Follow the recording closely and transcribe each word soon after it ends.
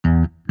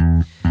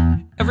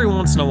Every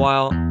once in a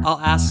while, I'll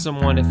ask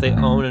someone if they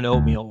own an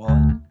oatmeal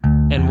wallet.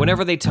 And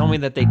whenever they tell me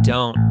that they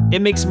don't, it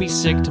makes me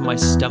sick to my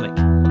stomach.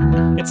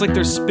 It's like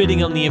they're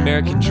spitting on the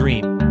American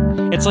dream.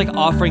 It's like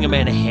offering a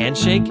man a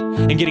handshake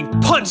and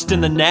getting punched in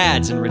the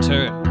nads in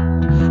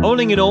return.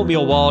 Owning an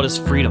oatmeal wallet is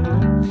freedom.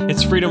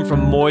 It's freedom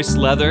from moist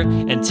leather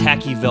and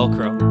tacky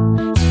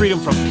Velcro. It's freedom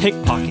from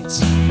pickpockets.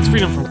 It's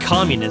freedom from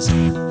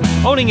communism.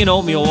 Owning an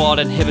oatmeal wallet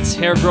inhibits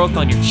hair growth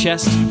on your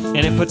chest, and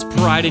it puts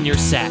pride in your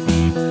sack.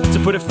 To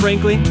put it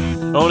frankly,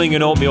 owning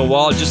an oatmeal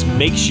wallet just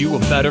makes you a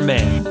better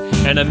man.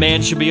 And a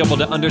man should be able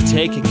to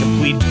undertake and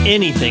complete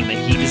anything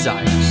that he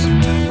desires.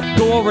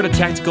 Go over to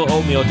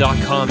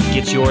tacticaloatmeal.com to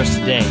get yours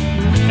today,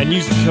 and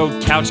use the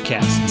code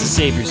COUCHCAST to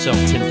save yourself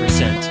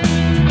 10%.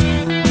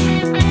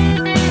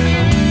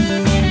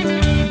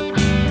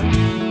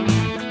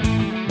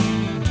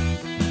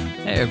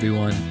 Hey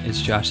everyone,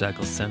 it's Josh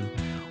Eccleston.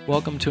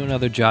 Welcome to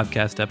another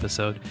Jobcast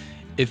episode.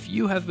 If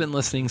you have been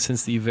listening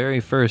since the very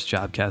first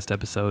Jobcast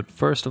episode,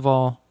 first of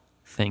all,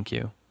 thank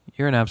you.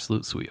 You're an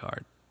absolute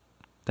sweetheart.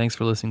 Thanks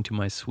for listening to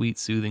my sweet,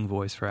 soothing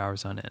voice for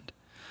hours on end.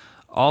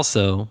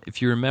 Also,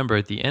 if you remember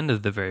at the end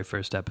of the very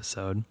first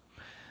episode,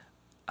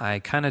 I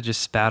kind of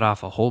just spat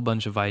off a whole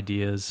bunch of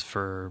ideas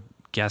for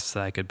guests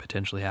that I could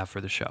potentially have for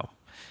the show.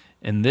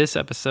 In this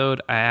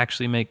episode, I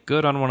actually make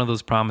good on one of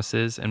those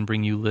promises and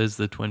bring you Liz,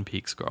 the Twin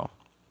Peaks girl.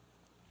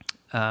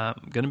 I'm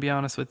going to be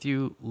honest with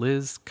you,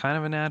 Liz, kind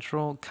of a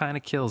natural, kind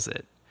of kills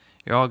it.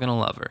 You're all going to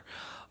love her.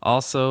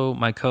 Also,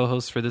 my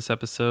co-host for this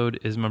episode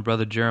is my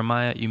brother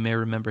Jeremiah. You may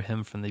remember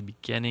him from the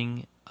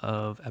beginning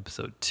of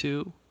episode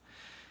 2.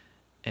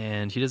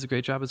 And he does a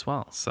great job as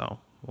well, so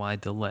why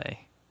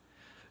delay?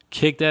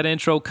 Kick that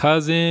intro,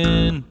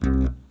 cousin!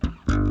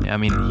 Yeah, I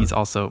mean, he's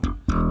also...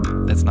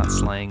 That's not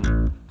slang.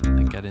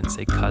 Like, I didn't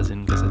say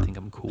cousin because I think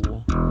I'm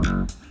cool.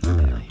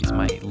 Yeah, he's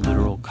my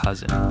literal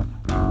cousin.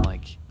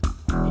 Like...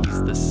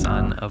 He's the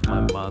son of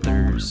my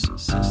mother's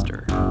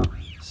sister.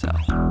 So,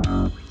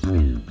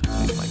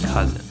 he's my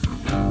cousin.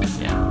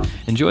 Yeah.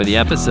 Enjoy the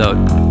episode.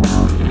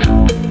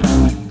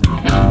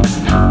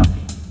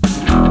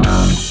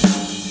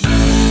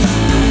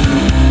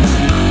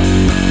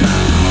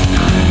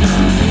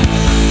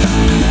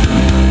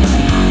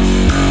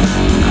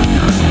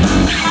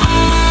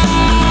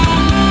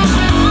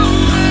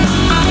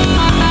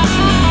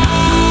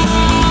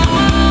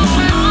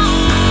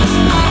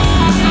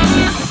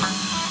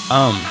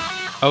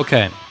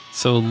 Okay,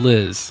 so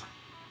Liz,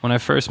 when I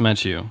first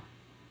met you,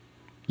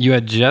 you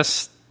had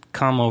just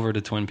come over to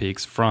Twin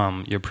Peaks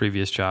from your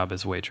previous job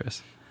as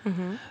waitress.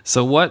 Mm-hmm.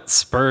 So what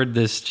spurred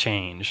this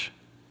change?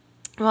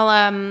 Well,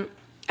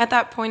 at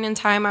that point in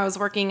time, I was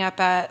working up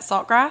at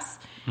Saltgrass,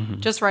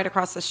 just right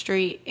across the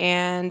street,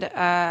 and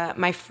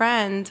my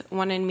friend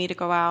wanted me to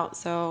go out,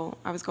 so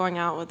I was going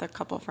out with a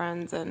couple of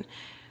friends, and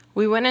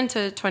we went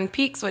into Twin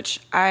Peaks, which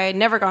I had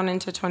never gone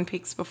into Twin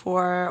Peaks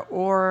before,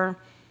 or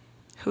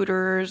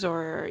Hooters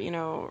or,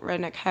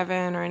 Redneck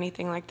Heaven or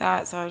anything like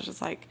that. So I was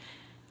just like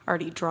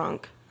already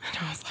drunk. And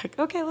I was like,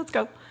 okay, let's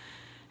go.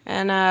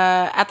 And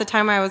at the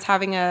time I was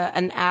having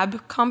an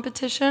ab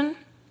competition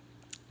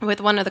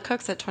with one of the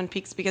cooks at Twin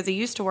Peaks because he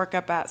used to work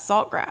up at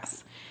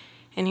Saltgrass.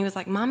 And he was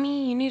like,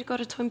 Mommy, you need to go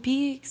to Twin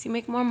Peaks. You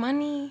make more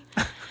money.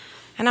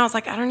 And I was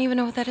like, I don't even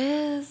know what that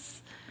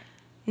is.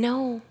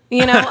 No,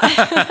 And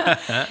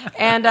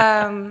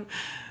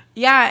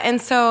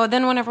and so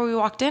then whenever we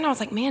walked in, I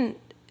was like, man,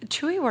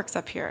 Chewy works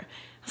up here.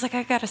 I was like,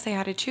 I got to say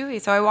hi to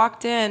Chewy. So I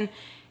walked in,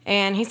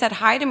 and he said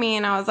hi to me,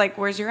 and I was like,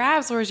 where's your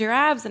abs? Where's your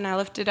abs? And I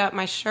lifted up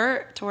my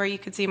shirt to where you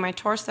could see my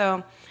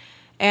torso.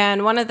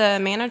 And one of the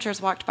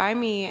managers walked by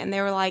me, and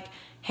they were like,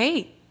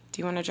 hey,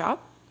 do you want a job?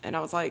 And I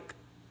was like,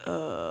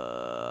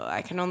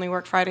 I can only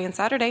work Friday and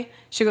Saturday.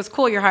 She goes,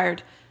 cool, you're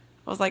hired.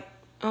 I was like,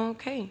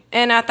 okay.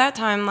 And at that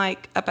time,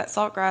 like up at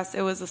Saltgrass,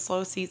 it was a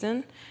slow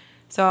season.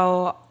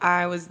 So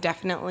I was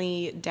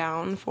definitely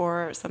down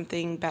for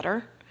something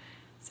better.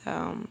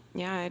 So,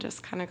 yeah, I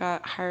just kind of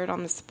got hired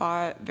on the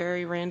spot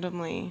very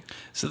randomly.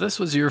 So this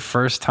was your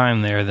first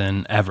time there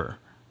then ever?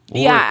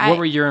 What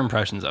were your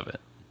impressions of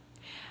it?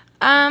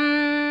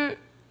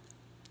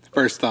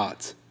 First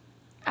thoughts.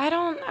 I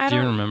don't. Do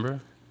you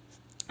remember?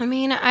 I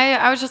mean,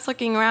 I was just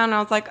looking around and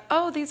I was like,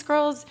 oh, these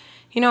girls,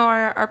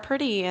 are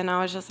pretty. And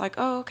I was just like,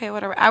 oh, okay,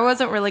 whatever. I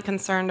wasn't really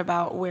concerned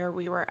about where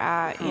we were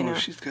at,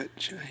 she's got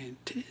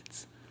giant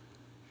tits.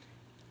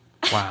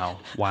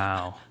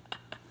 Wow.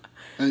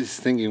 I was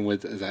thinking,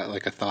 is that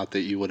like a thought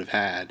that you would have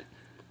had?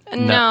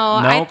 No,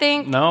 I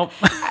think nope.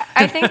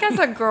 I think as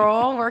a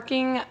girl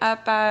working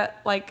up at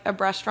like a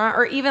restaurant,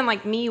 or even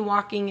like me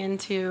walking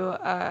into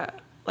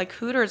like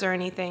Hooters or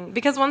anything,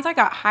 because once I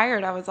got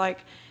hired, I was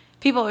like,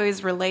 people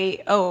always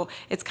relate, oh,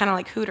 it's kind of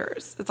like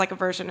Hooters. It's like a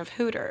version of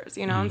Hooters,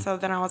 And so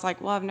then I was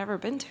like, well, I've never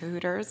been to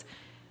Hooters.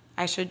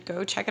 I should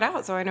go check it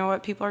out so I know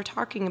what people are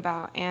talking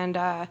about. And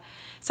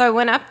so I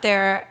went up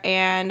there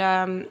and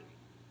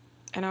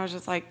I was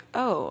just like,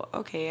 oh,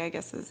 okay, I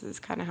guess this is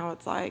kind of how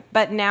it's like.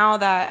 But now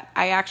that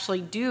I actually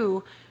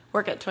do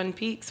work at Twin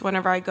Peaks,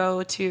 whenever I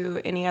go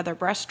to any other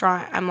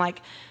restaurant, I'm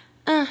like,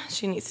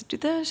 she needs to do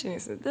this, she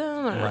needs to do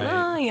that,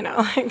 Right. you know,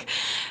 like,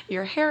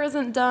 your hair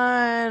isn't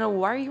done,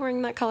 why are you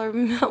wearing that color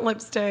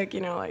lipstick,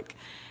 you know, like,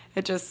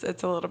 it's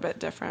a little bit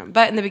different.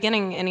 But in the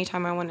beginning,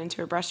 anytime I went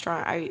into a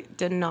restaurant, I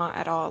did not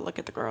at all look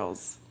at the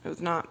girls. It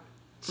was not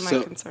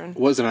my concern. It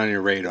wasn't on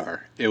your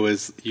radar. It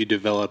was, you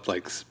developed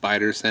like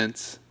spider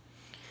sense.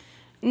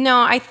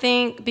 No, I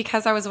think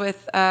because I was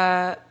with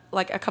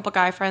like a couple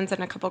guy friends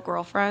and a couple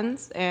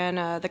girlfriends, and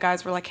the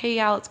guys were like, "Hey,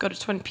 yeah, let's go to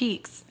Twin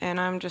Peaks," and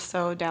I'm just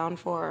so down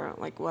for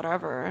like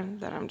whatever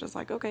that I'm just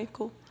like, okay,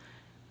 cool,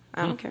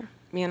 I don't care,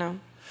 you know.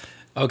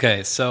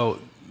 Okay, so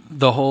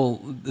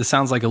it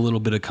sounds like a little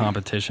bit of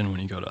competition when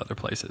you go to other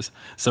places.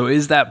 So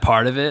is that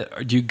part of it,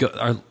 or do you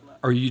go?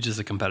 Are you just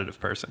a competitive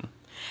person?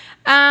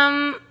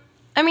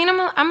 I mean,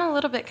 I'm a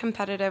little bit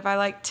competitive. I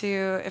like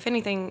to, if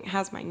anything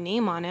has my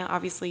name on it,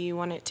 obviously you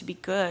want it to be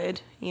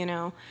good, you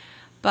know.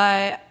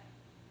 But,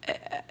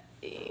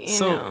 you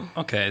know.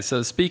 Okay,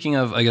 so speaking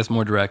of, I guess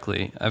more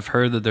directly, I've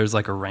heard that there's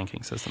like a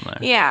ranking system there.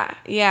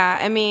 Yeah.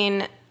 I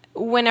mean,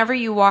 whenever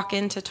you walk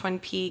into Twin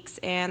Peaks,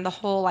 and the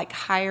whole like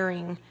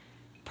hiring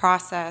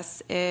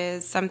process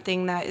is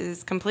something that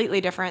is completely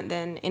different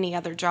than any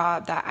other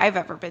job that I've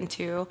ever been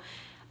to.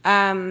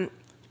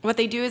 What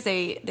they do is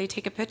they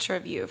take a picture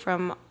of you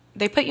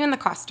they put you in the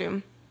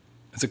costume.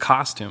 It's a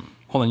costume.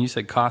 Hold on, you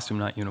said costume,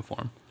 not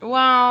uniform.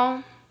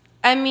 Well,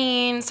 I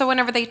mean, so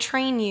whenever they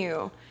train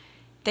you,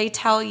 they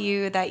tell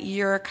you that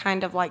you're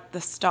kind of like the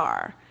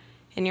star,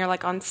 and you're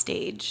like on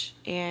stage,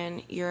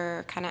 and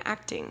you're kind of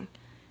acting.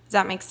 Does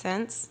that make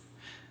sense?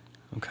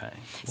 Okay.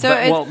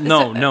 So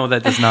no,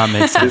 that does not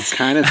make sense. This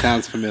kind of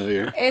sounds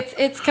familiar.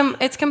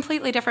 It's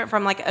completely different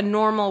from like a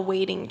normal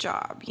waiting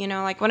job. You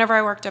know, like whenever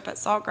I worked up at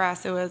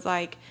Saltgrass, it was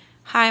like,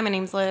 "Hi, my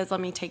name's Liz. Let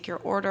me take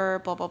your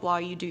order. Blah blah blah.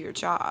 You do your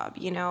job."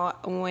 You know,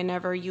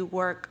 whenever you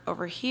work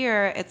over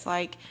here, it's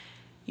like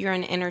you're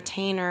an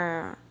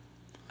entertainer.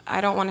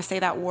 I don't want to say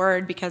that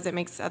word because it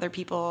makes other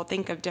people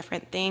think of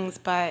different things,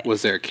 but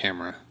Was there a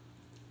camera?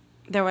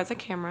 there was a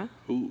camera.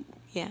 Ooh.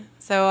 Yeah.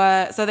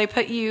 So they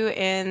put you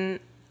in,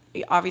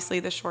 obviously,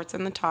 the shorts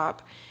and the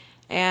top,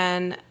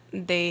 and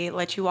they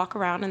let you walk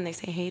around, and they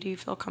say, "Hey, do you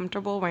feel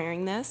comfortable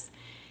wearing this?"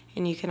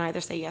 And you can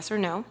either say yes or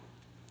no.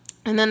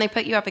 And then they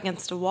put you up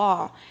against a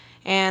wall,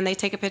 and they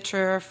take a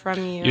picture from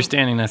you. You're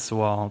standing next to the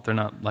wall. They're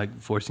not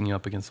like forcing you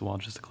up against the wall,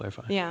 just to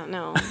clarify. Yeah,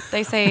 no.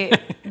 They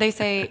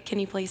say, "Can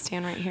you please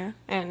stand right here?"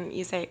 And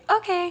you say,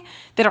 "Okay."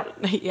 They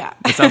don't. Yeah.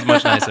 It sounds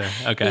much nicer.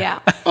 Okay. Yeah.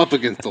 Up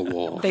against the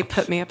wall. They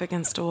put me up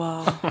against a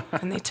wall,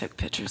 and they took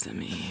pictures of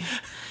me.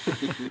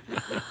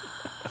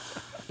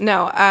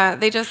 No,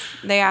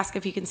 they ask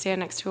if you can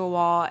stand next to a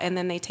wall, and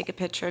then they take a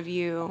picture of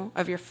you,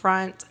 of your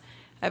front,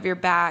 of your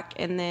back,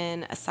 and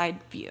then a side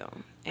view.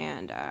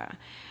 And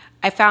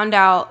I found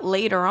out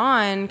later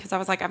on, because I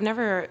was like, I've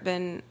never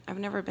been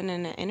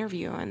in an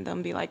interview, and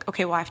they'll be like,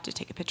 "Okay, well, I have to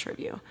take a picture of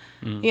you,"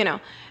 you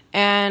know.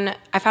 And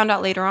I found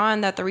out later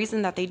on that the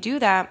reason that they do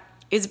that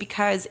is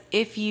because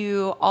if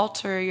you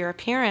alter your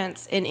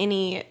appearance in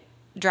any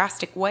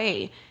drastic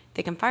way,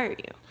 they can fire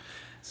you.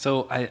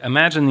 So I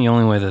imagine the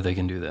only way that they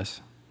can do this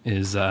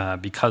is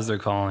because they're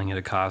calling it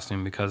a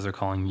costume, because they're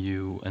calling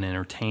you an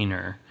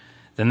entertainer,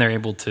 then they're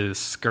able to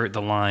skirt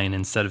the line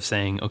instead of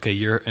saying, okay,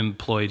 you're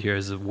employed here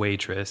as a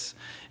waitress.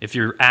 If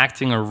you're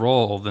acting a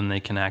role, then they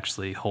can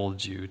actually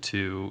hold you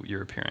to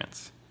your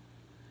appearance.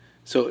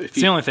 So if It's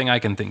the only thing I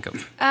can think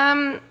of.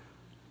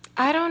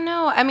 I don't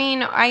know. I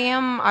mean, I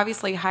am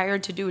obviously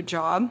hired to do a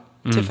job,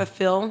 to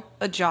fulfill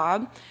a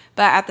job,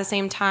 but at the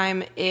same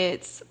time,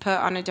 it's put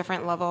on a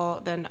different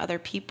level than other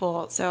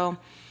people. So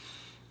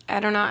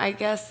I don't know. I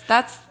guess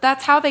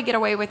that's how they get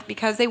away with,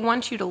 because they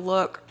want you to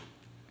look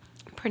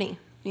pretty.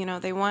 You know,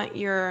 they want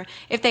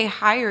if they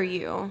hire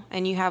you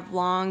and you have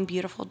long,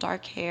 beautiful,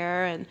 dark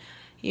hair, and,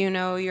 you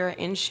know, you're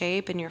in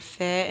shape and you're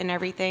fit and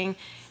everything,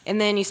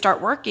 and then you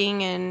start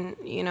working, and,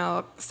 you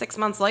know, 6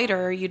 months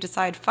later you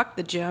decide, fuck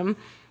the gym,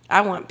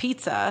 I want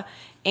pizza,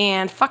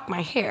 and fuck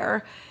my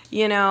hair,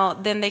 you know,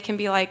 then they can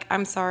be like,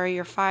 "I'm sorry,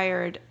 you're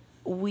fired.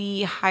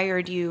 We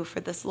hired you for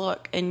this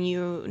look, and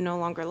you no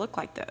longer look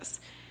like this."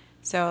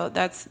 So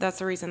that's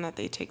the reason that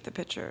they take the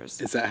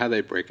pictures. Is that how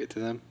they break it to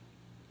them?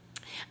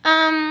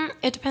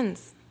 It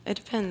depends. It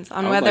depends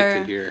on I would whether.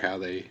 like to hear how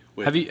they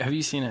would. Have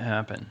you seen it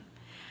happen?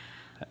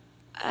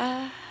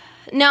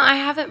 No, I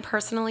haven't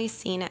personally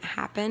seen it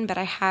happen, but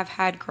I have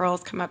had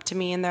girls come up to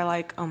me and they're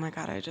like, "Oh my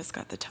God, I just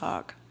got the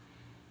talk."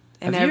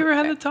 And Have you ever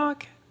had the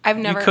talk? I've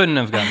never. You couldn't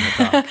have gotten the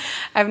talk.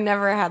 I've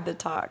never had the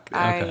talk. Okay.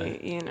 I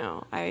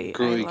Girl, I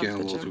you love getting a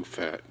the little gym. too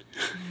fat.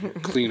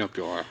 Clean up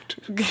your act.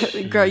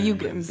 Girl, you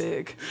getting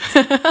big.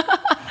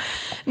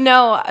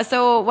 No,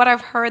 so what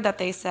I've heard that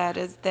they said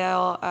is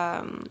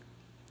so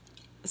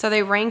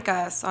they rank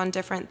us on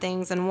different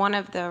things, and one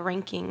of the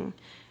ranking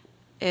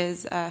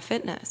is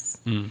fitness.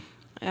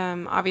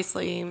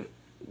 Obviously,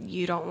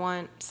 you don't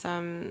want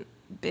some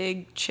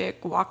big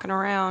chick walking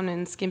around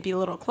in skimpy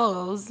little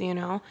clothes, you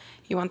know.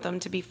 You want them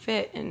to be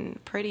fit and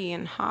pretty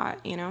and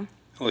hot, you know.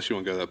 Unless you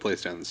want to go to that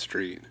place down the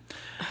street.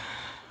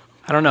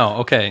 I don't know.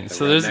 Okay,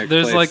 so redneck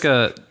there's place. like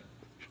a.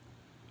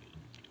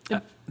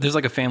 there's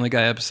like a Family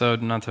Guy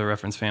episode, not to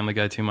reference Family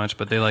Guy too much,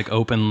 but they like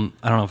open,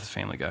 I don't know if it's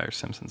Family Guy or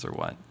Simpsons or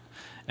what.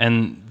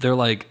 And they're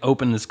like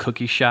open this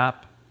cookie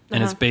shop,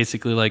 and it's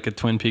basically like a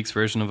Twin Peaks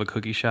version of a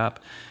cookie shop.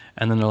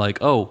 And then they're like,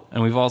 oh,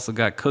 and we've also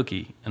got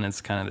Cookie, and it's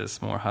kind of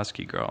this more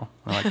husky girl.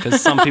 Like, because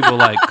some people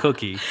like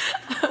Cookie.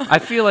 I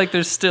feel like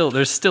there's still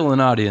an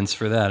audience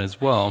for that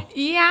as well.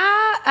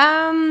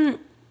 Yeah,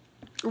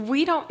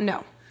 we don't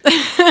know.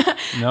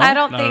 No, I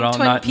don't not think at all.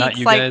 Twin Not Peaks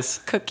you like guys.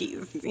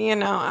 cookies. You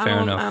know, I Fair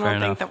don't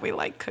enough. think that we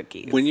like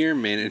cookies. When your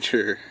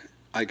manager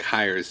like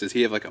hires, does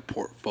he have like a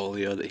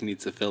portfolio that he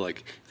needs to fill?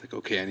 Like, he's like,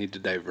 okay, I need to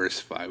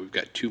diversify. We've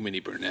got too many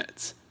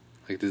brunettes.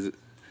 Like, does it?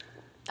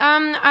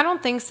 I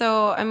don't think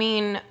so. I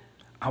mean,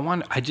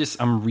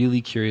 I'm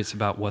really curious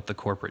about what the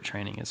corporate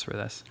training is for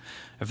this.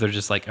 If they're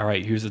just like, all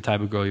right, here's the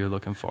type of girl you're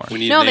looking for. We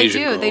need no, an they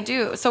Asian do. girl. They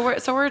do. So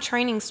we're a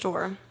training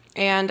store,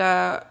 and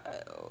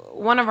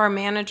one of our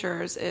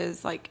managers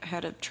is like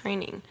head of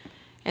training,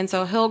 and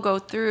so he'll go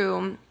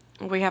through.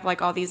 We have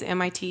like all these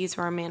MITs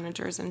who are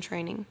managers in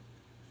training,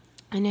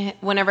 and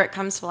whenever it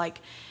comes to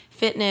like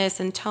fitness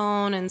and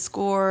tone and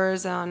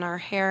scores on our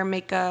hair,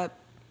 makeup,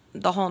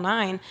 the whole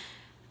nine,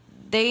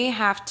 they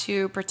have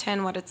to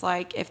pretend what it's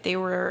like if they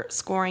were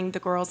scoring the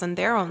girls in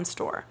their own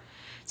store.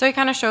 So he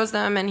kind of shows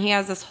them, and he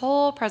has this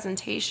whole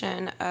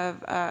presentation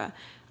of,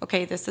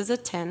 okay, this is a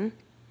 10.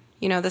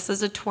 You know, this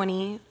is a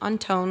 20 on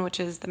tone, which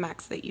is the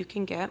max that you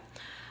can get.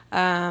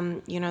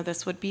 You know,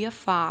 this would be a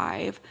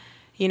 5.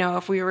 You know,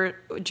 if we were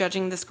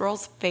judging this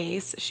girl's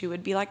face, she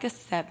would be like a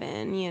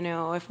 7. You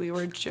know, if we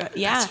were,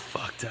 That's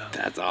fucked up.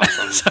 That's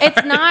awesome.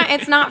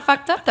 It's not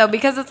fucked up though,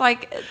 because it's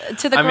like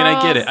to the girls. I mean,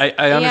 I get it.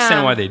 I understand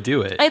yeah. why they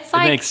do it. It's it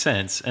like, makes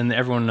sense, and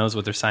everyone knows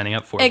what they're signing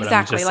up for.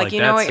 exactly. But I'm just Like you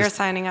know that's what you're just-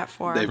 signing up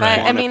for. They've But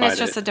I mean, quantified it's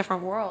just it. a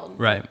different world.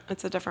 Right.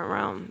 It's a different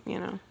realm. You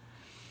know.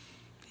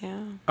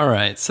 Yeah. All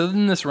right. So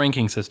in this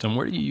ranking system,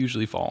 where do you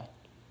usually fall?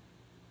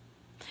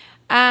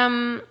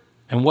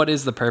 And what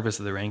is the purpose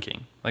of the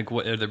ranking? Like,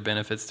 what are there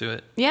benefits to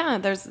it? Yeah,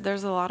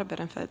 there's a lot of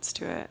benefits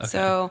to it. Okay.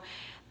 So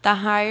the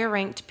higher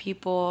ranked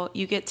people,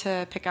 you get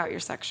to pick out your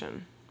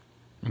section.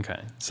 Okay.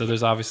 So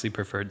there's obviously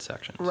preferred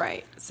sections.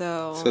 Right.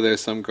 So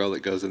there's some girl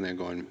that goes in there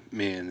going,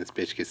 man, this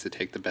bitch gets to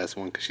take the best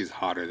one because she's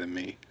hotter than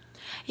me.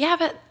 yeah,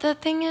 but the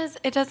thing is,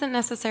 it doesn't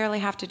necessarily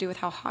have to do with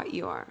how hot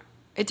you are.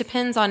 It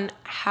depends on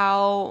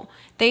how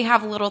they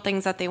have little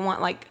things that they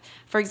want. Like,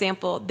 for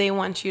example, they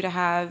want you to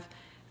have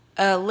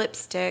a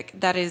lipstick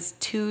that is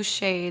 2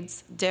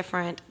 shades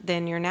different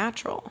than your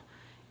natural.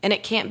 And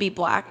it can't be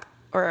black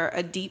or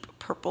a deep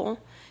purple,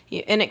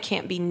 and it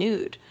can't be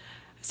nude.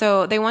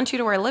 So they want you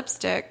to wear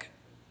lipstick,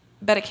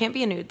 but it can't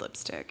be a nude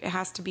lipstick. It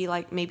has to be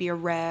like maybe a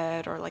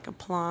red or like a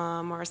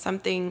plum or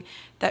something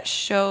that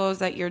shows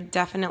that you're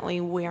definitely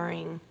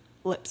wearing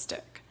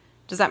lipstick.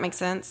 Does that make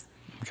sense?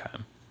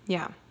 Okay.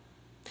 Yeah.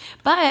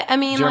 But, I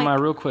mean, Jeremiah,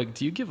 like... real quick,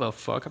 do you give a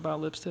fuck about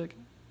lipstick?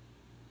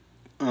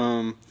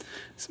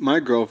 My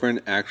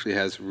girlfriend actually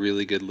has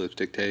really good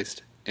lipstick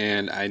taste,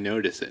 and I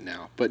notice it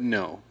now. But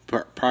no,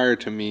 prior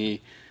to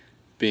me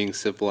being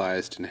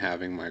civilized and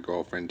having my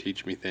girlfriend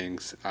teach me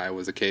things, I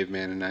was a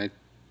caveman, and I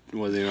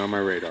wasn't even on my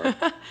radar.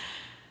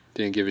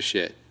 Didn't give a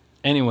shit.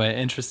 Anyway,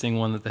 interesting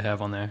one that they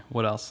have on there.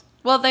 What else?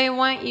 Well, they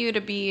want you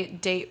to be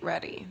date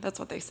ready. That's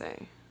what they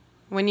say.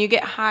 When you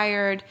get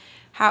hired,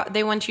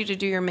 they want you to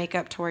do your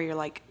makeup to where you're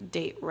like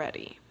date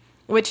ready,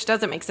 which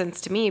doesn't make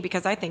sense to me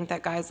because I think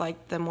that guys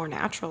like the more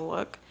natural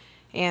look.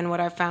 And what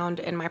I've found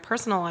in my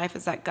personal life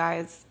is that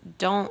guys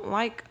don't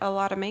like a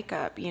lot of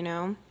makeup, you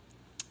know.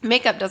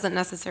 Makeup doesn't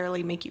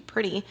necessarily make you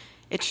pretty.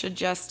 It should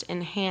just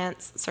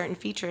enhance certain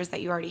features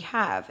that you already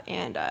have.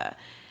 And,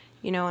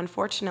 you know,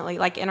 unfortunately,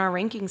 like in our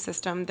ranking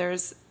system,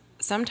 there's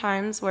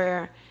sometimes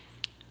where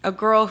a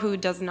girl who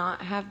does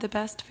not have the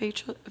best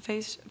facial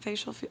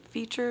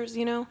features,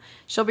 you know,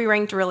 she'll be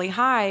ranked really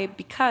high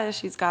because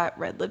she's got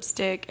red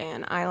lipstick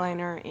and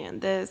eyeliner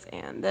and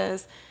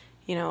this,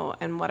 you know,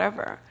 and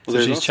whatever. So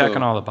Well, she's also-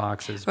 checking all the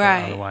boxes, but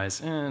Right.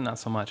 otherwise, not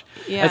so much.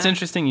 Yeah. That's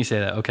interesting you say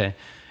that. Okay.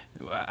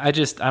 I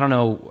don't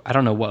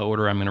know what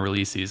order I'm going to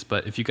release these,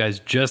 but if you guys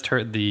just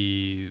heard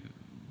the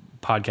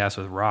podcast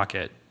with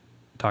Rocket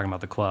talking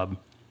about the club,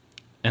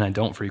 and I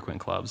don't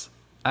frequent clubs,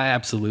 I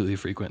absolutely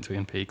frequent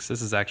Twin Peaks.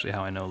 This is actually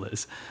how I know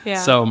Liz.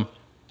 Yeah. So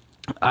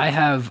I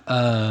have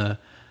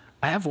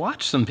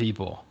watched some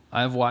people.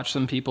 I've watched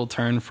some people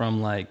turn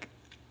from like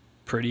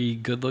pretty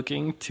good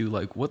looking to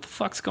like, what the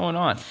fuck's going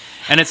on?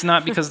 And it's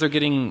not because they're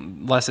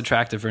getting less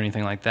attractive or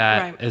anything like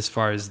that, Right. as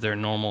far as their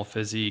normal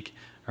physique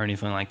or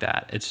anything like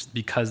that. It's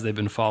because they've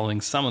been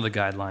following some of the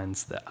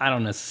guidelines that I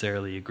don't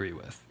necessarily agree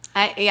with.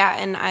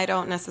 And I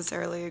don't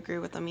necessarily agree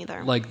with them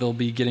either. Like they'll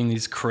be getting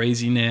these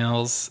crazy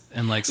nails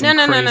and like some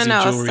No. crazy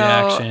jewelry So-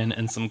 action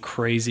and some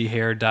crazy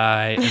hair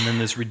dye and then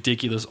this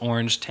ridiculous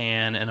orange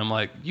tan, and I'm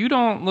like, you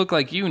don't look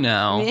like you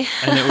now.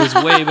 And it was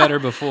way better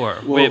before.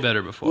 Way Well,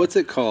 better before. What's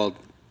it called?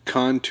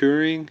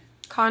 Contouring?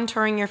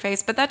 Contouring your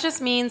face, but that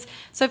just means,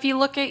 so if you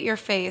look at your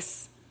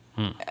face,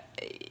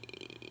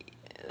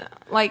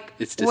 like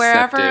It's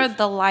wherever deceptive.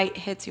 the light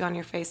hits you on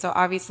your face, so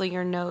obviously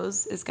your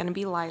nose is going to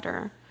be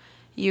lighter,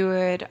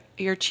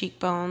 your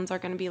cheekbones are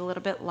going to be a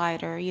little bit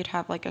lighter. You'd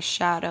have like a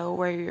shadow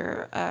where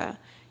you're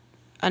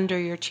under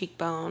your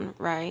cheekbone,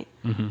 right?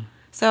 Mm-hmm.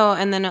 So,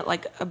 and then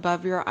like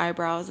above your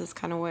eyebrows is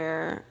kind of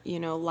where,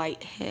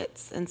 light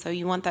hits. And so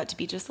you want that to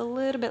be just a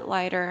little bit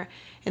lighter.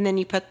 And then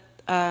you put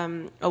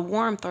a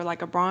warmth or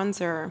like a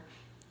bronzer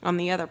on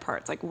the other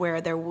parts, like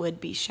where there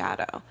would be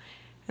shadow.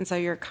 And so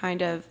you're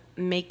kind of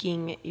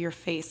making your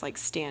face like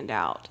stand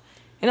out.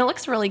 And it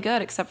looks really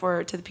good, except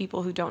for to the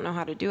people who don't know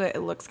how to do it, it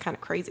looks kind of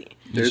crazy.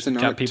 There's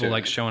got people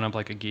like showing up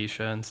like a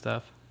geisha and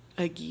stuff.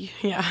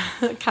 Yeah,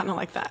 kind of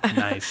like that.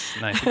 Nice.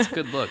 It's a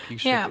good look.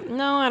 Yeah,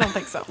 no, I don't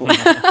think so.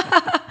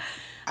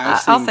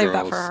 I'll save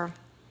that for her.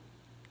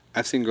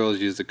 I've seen girls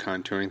use the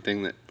contouring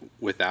thing that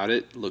without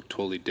it look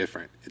totally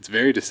different. It's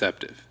very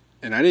deceptive.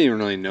 And I didn't even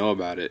really know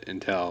about it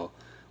until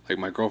like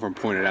my girlfriend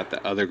pointed out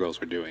that other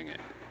girls were doing it.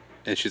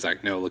 And she's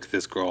like, no, look at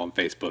this girl on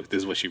Facebook. This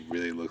is what she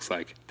really looks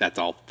like. That's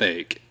all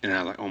fake. And I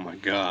was like, oh my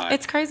God.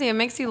 It's crazy. It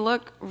makes you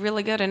look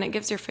really good, and it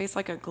gives your face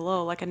like a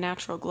glow, like a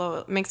natural glow.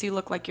 It makes you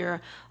look like you're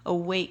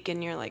awake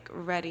and you're like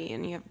ready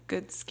and you have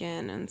good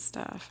skin and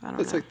stuff. I don't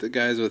know. It's like the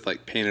guys with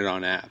like painted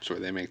on apps where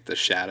they make the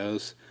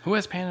shadows. Who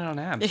has painted on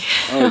abs?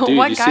 Oh, dude,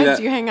 what guys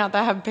do you hang out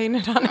that have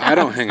painted on abs? I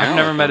don't hang out. I've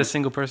never met a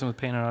single person with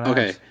painted on abs.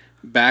 Okay.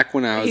 Back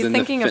when I was in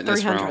the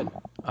fitness realm.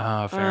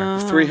 Oh, fair.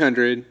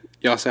 300.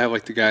 You also have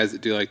like the guys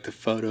that do like the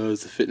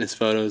photos, the fitness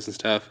photos and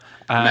stuff,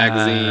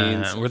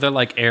 magazines. Where they're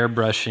like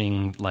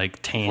airbrushing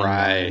like tan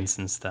lines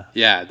and stuff.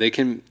 Yeah,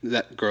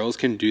 girls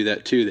can do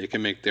that too. They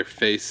can make their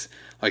face,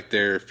 like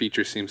their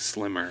features seem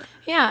slimmer.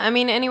 Yeah, I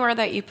mean, anywhere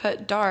that you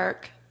put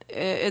dark,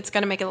 it's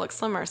going to make it look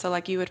slimmer. So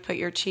like you would put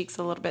your cheeks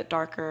a little bit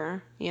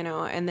darker,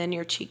 and then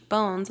your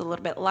cheekbones a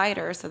little bit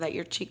lighter so that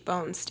your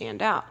cheekbones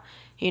stand out,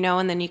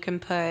 and then you can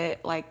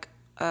put like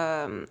a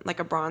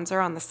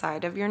bronzer on the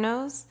side of your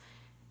nose.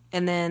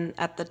 And then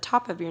at the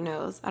top of your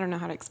nose, I don't know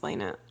how to explain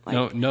it. Like,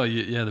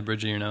 the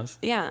bridge of your nose.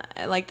 Yeah,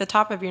 like the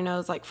top of your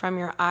nose, like from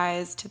your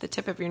eyes to the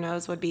tip of your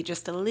nose would be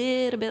just a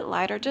little bit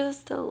lighter,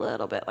 just a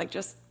little bit, like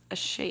just a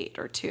shade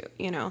or two,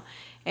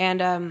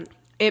 And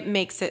it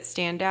makes it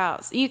stand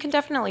out. So you can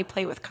definitely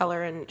play with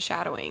color and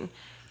shadowing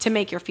to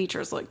make your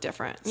features look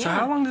different. So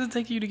how long does it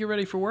take you to get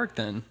ready for work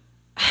then?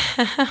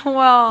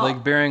 Well,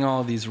 like bearing all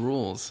of these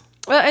rules.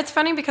 Well, it's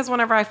funny because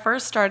whenever I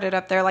first started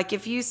up there, like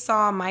if you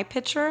saw my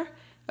picture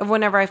of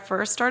whenever I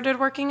first started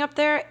working up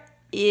there,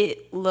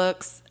 it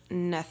looks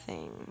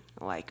nothing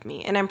like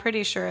me. And I'm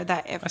pretty sure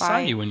that if I saw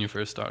you when you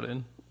first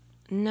started.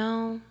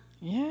 No.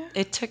 Yeah.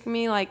 It took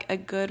me like a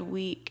good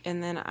week,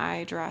 and then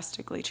I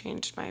drastically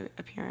changed my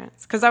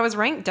appearance because I was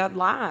ranked dead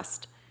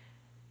last.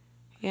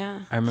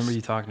 Yeah. I remember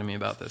you talking to me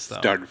about this, though.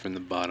 Started from the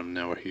bottom,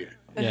 now we're here.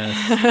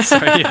 Yeah.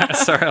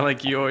 Sorry,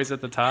 like you always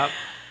at the top.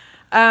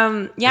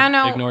 Yeah,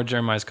 no. Ignore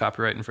Jeremiah's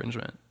copyright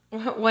infringement.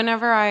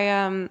 Whenever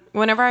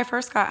I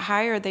first got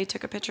hired, they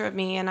took a picture of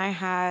me, and I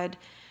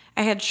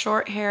had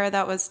short hair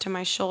that was to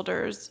my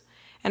shoulders,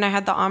 and I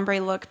had the ombre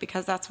look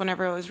because that's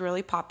whenever it was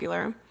really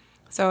popular.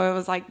 So it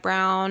was like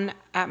brown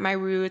at my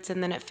roots,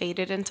 and then it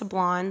faded into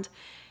blonde.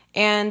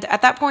 And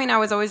at that point, I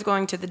was always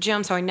going to the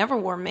gym, so I never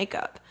wore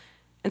makeup.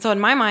 And so in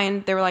my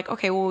mind, they were like,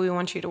 okay, well, we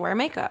want you to wear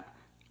makeup.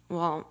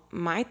 Well,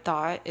 my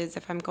thought is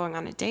if I'm going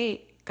on a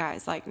date,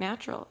 guys like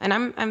natural. And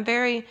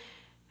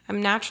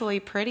I'm naturally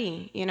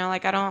pretty,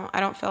 like I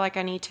don't feel like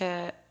I need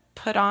to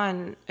put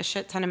on a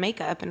shit ton of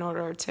makeup in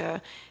order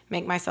to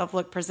make myself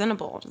look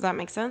presentable. Does that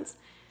make sense?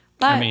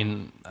 But, I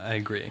mean, I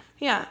agree.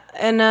 Yeah.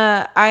 And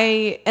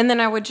then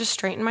I would just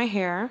straighten my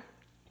hair,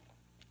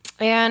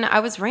 and I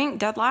was ranked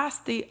dead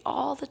last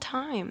all the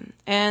time.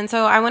 And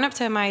so I went up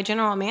to my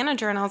general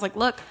manager and I was like,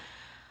 look,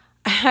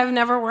 I've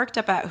never worked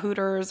up at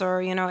Hooters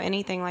or,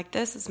 anything like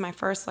this. It's my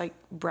first like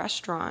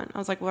restaurant. I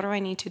was like, what do I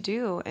need to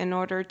do in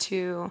order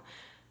to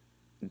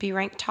be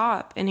ranked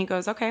top? And he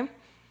goes, okay.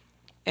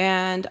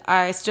 And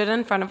I stood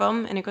in front of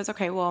him and he goes,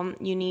 okay, well,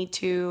 you need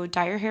to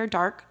dye your hair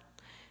dark,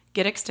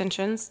 get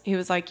extensions. He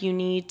was like, you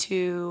need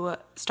to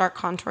start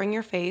contouring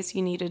your face.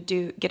 You need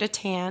to get a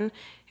tan.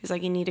 He was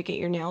like, you need to get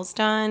your nails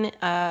done.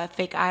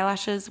 Fake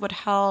eyelashes would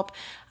help.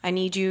 I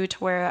need you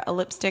to wear a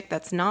lipstick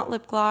that's not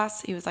lip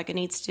gloss. He was like, it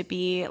needs to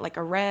be like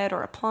a red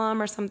or a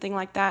plum or something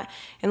like that.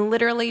 And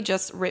literally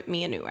just rip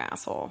me a new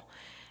asshole.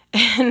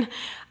 And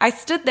I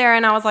stood there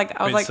and I was like,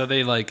 so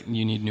they like,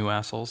 you need new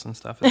assholes and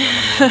stuff? Is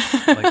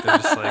that what it is? Like they're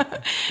just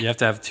like, you have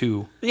to have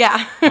two.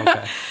 Yeah.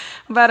 Okay.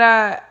 But,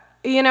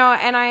 and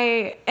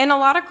a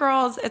lot of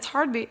girls, it's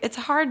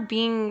hard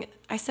being,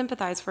 I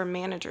sympathize for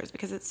managers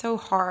because it's so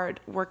hard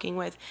working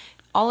with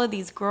all of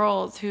these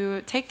girls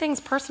who take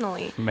things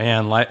personally.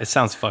 Man, it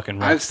sounds fucking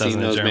rough. I've seen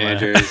those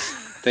managers.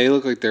 They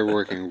look like they're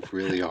working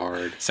really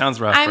hard.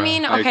 Sounds rough. I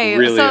mean, okay, like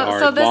really hard.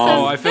 So this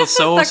long, I feel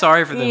so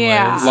sorry for them.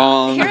 Yeah. Ladies.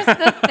 Long, here's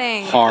the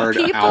thing. Hard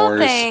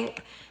hours.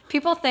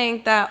 People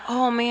think that,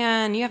 oh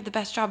man, you have the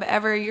best job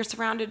ever. You're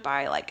surrounded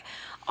by like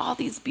all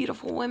these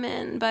beautiful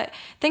women. But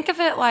think of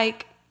it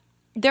like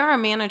there are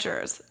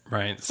managers.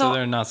 Right. So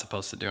they're not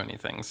supposed to do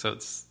anything. So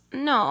it's...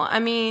 No, I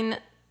mean,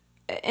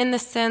 in the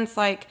sense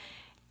like,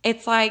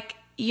 it's like,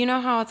 you know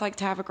how it's like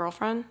to have a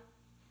girlfriend?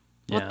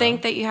 will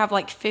think that you have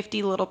like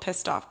 50 little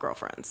pissed off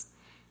girlfriends.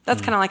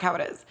 That's kind of like how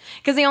it is.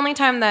 Because the only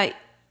time that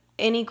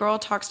any girl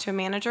talks to a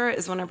manager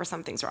is whenever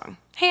something's wrong.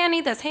 Hey, I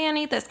need this. Hey, I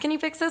need this. Can you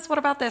fix this? What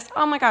about this?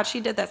 Oh my God,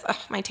 she did this. Ugh,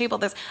 my table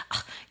this.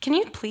 Ugh, can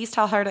you please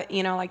tell her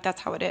to, like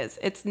that's how it is.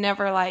 It's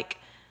never like,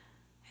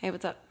 hey,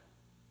 what's up?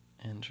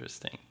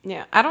 Interesting.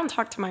 Yeah, I don't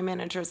talk to my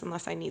managers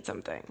unless I need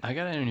something. I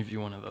gotta interview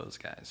one of those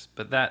guys,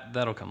 but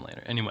that'll come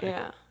later. Anyway.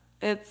 Yeah,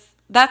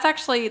 that's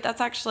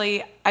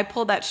actually I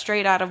pulled that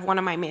straight out of one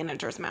of my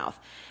managers' mouth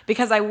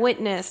because I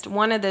witnessed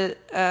one of the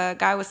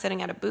guy was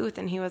sitting at a booth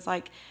and he was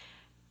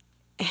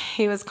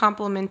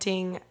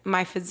complimenting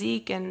my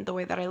physique and the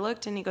way that I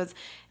looked, and he goes,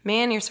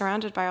 "Man, you're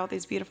surrounded by all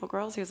these beautiful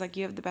girls." He was like,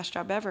 "You have the best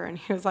job ever," and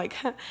he was like,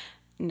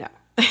 "No."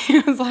 He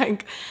was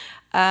like,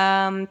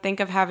 "Think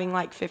of having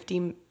like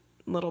 50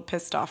 little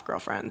pissed off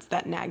girlfriends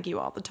that nag you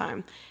all the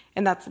time,"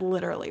 and that's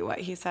literally what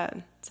he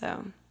said.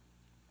 So,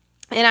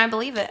 and I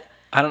believe it.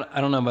 I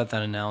don't know about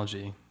that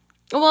analogy.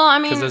 Well, I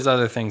mean, because there's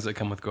other things that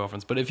come with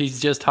girlfriends. But if he's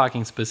just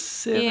talking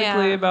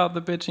specifically about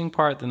the bitching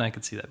part, then I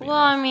could see that being well,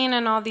 nice. I mean,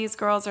 and all these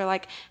girls are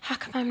like, how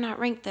come I'm not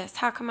ranked this?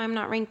 How come I'm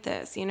not ranked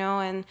this?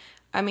 And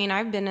I mean,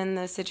 I've been in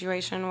the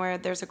situation where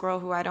there's a girl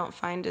who I don't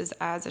find is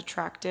as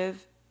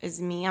attractive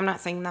as me. I'm not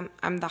saying that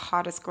I'm the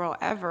hottest girl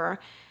ever.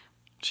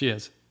 She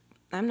is.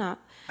 I'm not.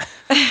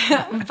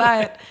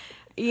 But,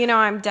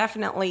 I'm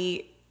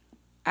definitely...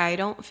 I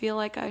don't feel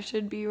like I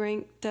should be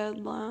ranked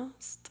dead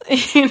last,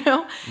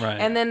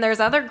 Right. And then there's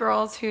other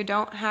girls who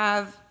don't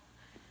have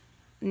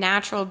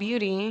natural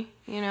beauty,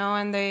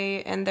 and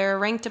they're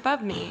ranked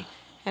above me,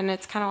 and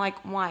it's kind of like,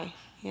 why,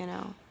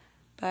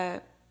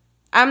 But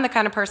I'm the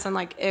kind of person,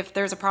 like, if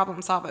there's a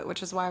problem, solve it,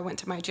 which is why I went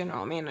to my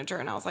general manager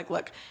and I was like,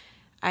 look,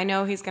 I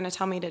know he's going to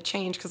tell me to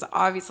change because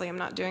obviously I'm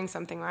not doing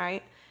something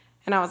right.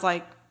 And I was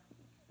like,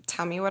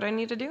 tell me what I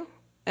need to do.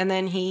 And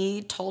then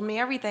he told me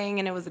everything,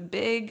 and it was a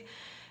big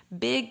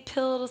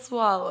pill to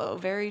swallow,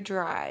 very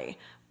dry.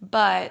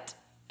 But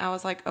I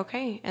was like,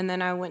 okay. And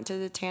then I went to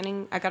the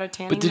tanning. I got a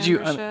tanning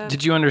membership. But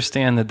did you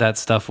understand that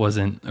stuff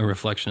wasn't a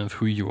reflection of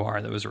who you are?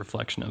 That was a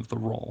reflection of the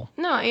role.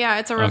 No, yeah,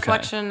 it's a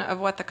reflection of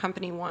what the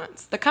company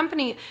wants. The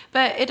company,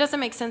 but it doesn't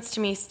make sense to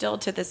me still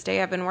to this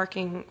day. I've been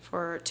working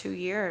for 2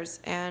 years,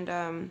 and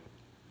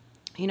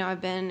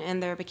I've been in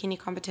their bikini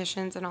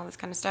competitions and all this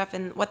kind of stuff.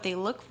 And what they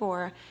look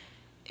for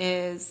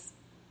is,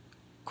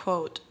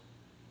 quote,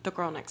 the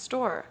girl next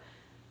door.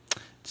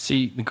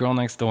 See, the girl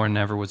next door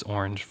never was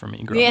orange for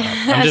me growing up.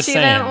 I'm just she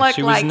saying. Didn't look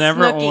she was like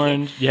never Snooki.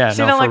 orange. Yeah, she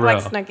no, didn't for look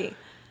real. like Snooki.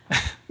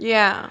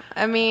 Yeah,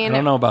 I mean, I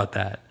don't know about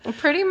that.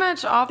 Pretty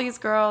much all these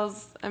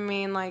girls. I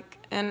mean, like,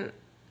 and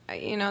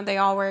they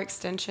all wear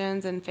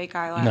extensions and fake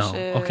eyelashes.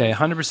 No, okay,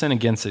 100%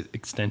 against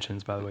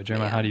extensions. By the way,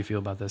 Jeremiah, Yeah. how do you feel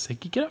about this? Hey,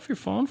 get off your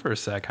phone for a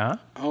sec, huh?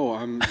 Oh,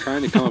 I'm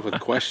trying to come up with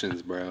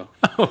questions, bro.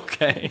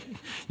 Okay,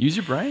 use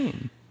your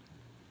brain.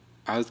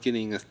 I was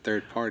getting a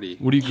third party.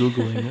 What are you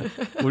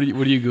googling? What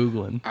are you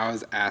googling? I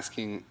was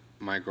asking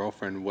my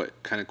girlfriend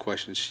what kind of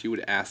questions she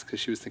would ask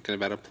because she was thinking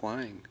about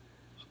applying.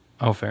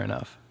 Oh, fair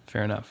enough.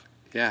 Fair enough.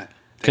 Yeah.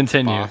 Thanks,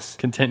 Continue. boss.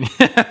 Continue.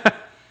 Do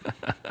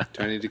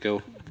I need to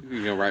go?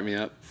 Write me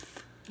up?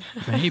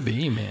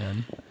 Maybe,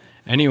 man.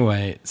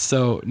 Anyway,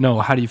 so no.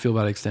 How do you feel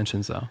about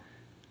extensions, though?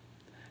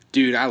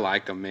 Dude, I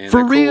like them, man.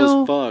 For They're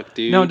real? cool as fuck,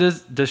 dude. No,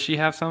 does she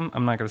have some?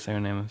 I'm not gonna say her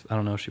name. I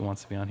don't know if she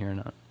wants to be on here or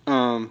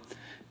not.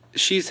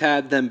 She's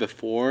had them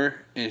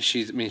before, and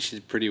she's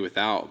pretty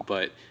without,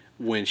 but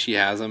when she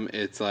has them,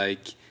 it's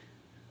like,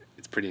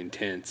 it's pretty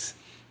intense.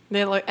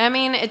 They look. I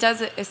mean, it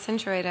does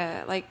accentuate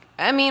it. Like,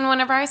 I mean,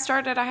 whenever I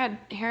started, I had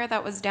hair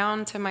that was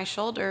down to my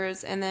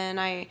shoulders, and then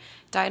I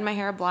dyed my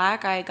hair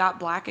black. I got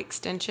black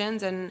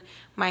extensions, and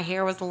my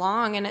hair was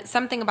long. And it's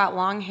something about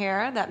long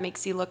hair that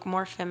makes you look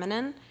more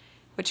feminine,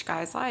 which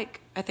guys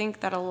like. I think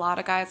that a lot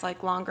of guys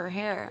like longer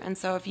hair, and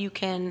so if you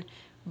can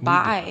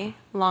buy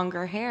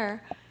longer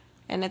hair,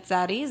 and it's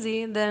that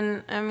easy,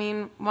 then I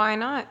mean, why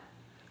not?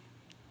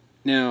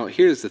 Now,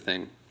 here's the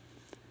thing.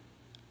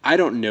 I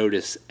don't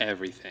notice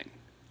everything,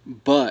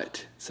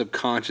 but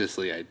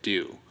subconsciously I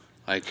do.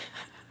 Like,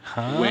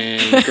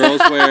 when girls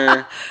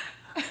wear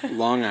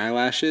long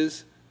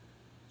eyelashes,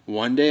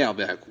 one day I'll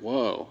be like,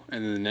 whoa.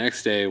 And then the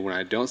next day when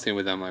I don't see them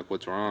with them, I'm like,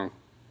 what's wrong?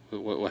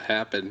 What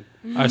happened?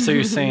 Oh, so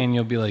you're saying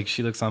you'll be like,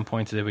 she looks on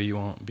point today, but you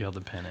won't be able to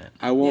pin it.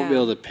 I won't be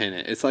Yeah. able to pin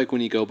it. It's like when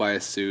you go buy a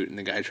suit and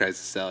the guy tries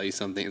to sell you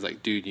something. He's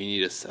like, dude, you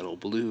need a subtle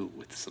blue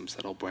with some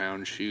subtle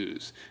brown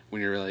shoes.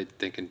 When you're really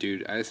thinking,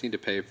 dude, I just need to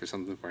pay for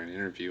something for an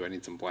interview. I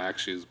need some black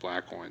shoes,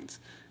 black ones.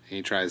 And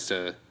he tries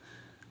to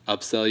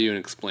upsell you and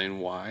explain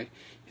why.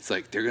 He's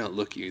like, they're going to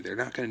look at you. They're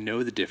not going to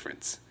know the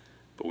difference.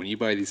 But when you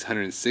buy these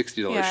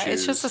 $160 Yeah, shoes.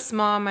 it's just the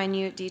small,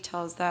 minute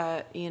details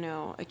that,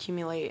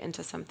 accumulate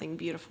into something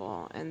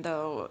beautiful. And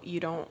though you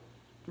don't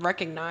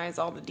recognize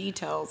all the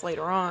details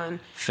later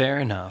on. Fair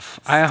enough.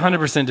 I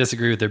 100%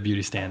 disagree with their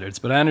beauty standards,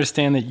 but I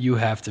understand that you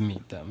have to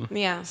meet them.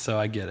 Yeah. So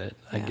I get it.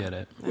 I Yeah. get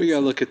it. We got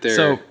to look at their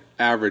So-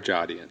 average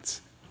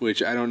audience,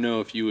 which I don't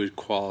know if you would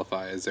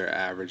qualify as their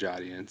average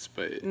audience,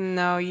 but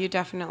No, you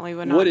definitely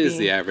would not what is be.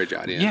 the average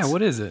audience? Yeah,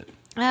 what is it?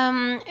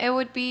 It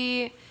would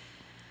be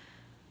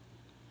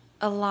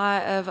A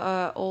lot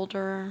of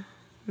older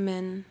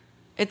men.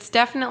 It's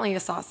definitely a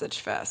sausage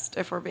fest,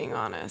 if we're being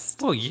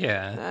honest. Well,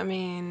 yeah. I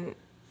mean,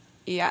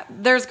 yeah.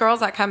 There's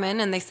girls that come in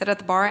and they sit at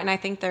the bar, and I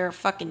think they're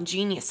fucking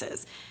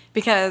geniuses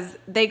because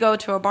they go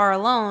to a bar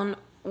alone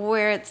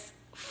where it's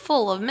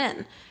full of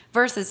men.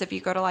 Versus if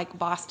you go to like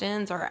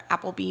Boston's or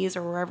Applebee's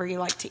or wherever you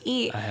like to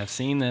eat. I have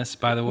seen this,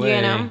 by the way.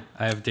 You know?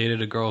 I have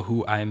dated a girl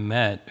who I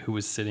met who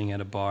was sitting at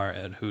a bar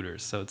at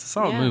Hooters. So it's a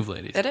solid move,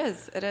 ladies. It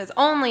is. It is.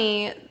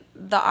 Only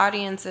the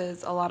audience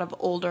is a lot of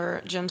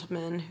older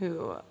gentlemen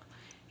who,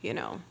 you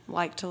know,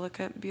 like to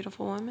look at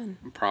beautiful women.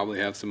 Probably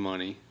have some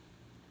money.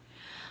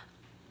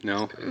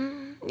 No?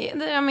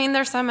 Yeah, I mean,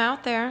 there's some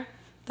out there.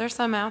 There's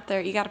some out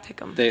there. You got to pick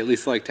them. They at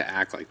least like to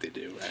act like they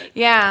do, right?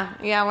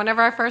 Yeah.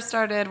 Whenever I first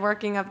started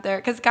working up there,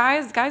 because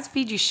guys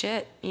feed you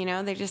shit, you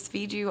know, they just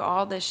feed you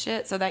all this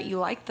shit so that you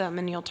like them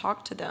and you'll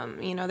talk to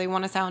them. You know, they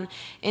want to sound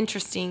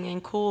interesting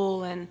and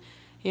cool. And,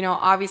 you know,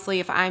 obviously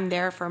if I'm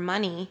there for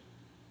money,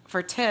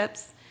 for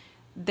tips,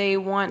 they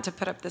want to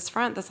put up this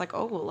front that's like,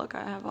 oh, well, look,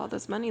 I have all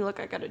this money. Look,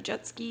 I got a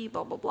jet ski,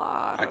 blah, blah,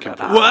 blah. I can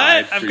da.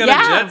 What? I've got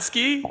a jet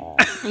ski?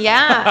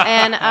 Yeah.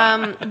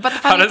 And, but the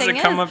funny How does thing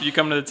it come is, up? You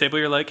come to the table,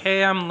 you're like,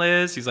 hey, I'm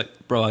Liz. He's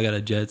like, bro, I got a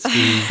jet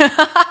ski.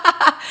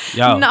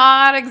 Yo.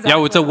 not exactly.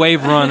 Yo, it's a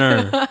wave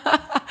runner.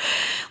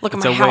 Look at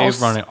It's my a house.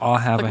 wave runner. I'll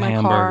have Look a at my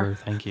hamburger. car.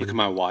 Thank you. Look at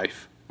my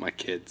wife, my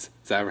kids.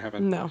 Does that ever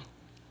happen? No.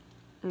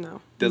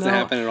 Doesn't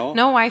happen at all?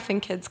 No wife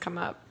and kids come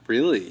up.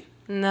 Really?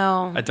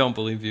 No. I don't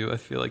believe you. I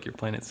feel like you're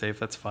playing it safe.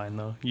 That's fine,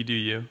 though. You do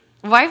you.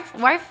 Wife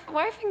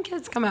and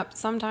kids come up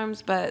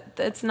sometimes, but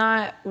it's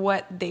not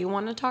what they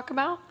want to talk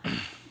about.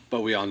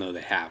 But we all know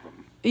they have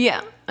them.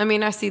 Yeah. I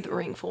mean, I see the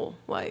ring full.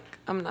 Like,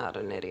 I'm not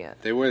an idiot.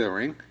 They wear the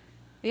ring?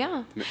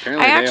 Yeah.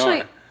 Apparently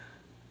they are.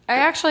 I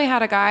actually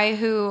had a guy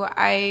who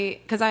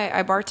because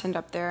I bartend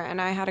up there, and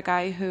I had a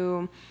guy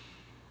who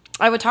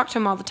I would talk to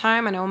him all the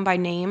time. I know him by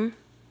name,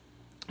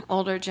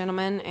 older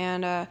gentleman,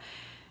 and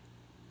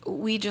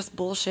we just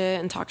bullshit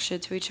and talk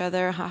shit to each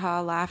other.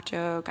 Haha, laugh,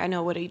 joke. I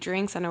know what he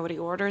drinks. I know what he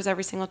orders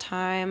every single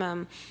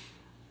time.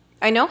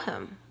 I know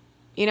him,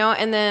 you know.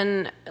 And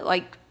then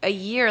like a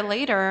year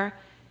later,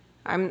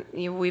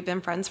 we've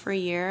been friends for a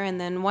year, and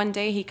then one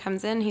day he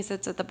comes in. He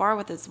sits at the bar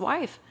with his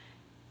wife,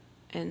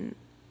 and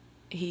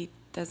he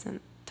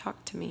doesn't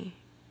talk to me.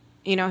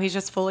 You know, he's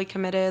just fully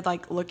committed,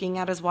 like looking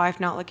at his wife,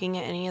 not looking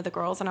at any of the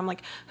girls. And I'm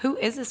like, who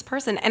is this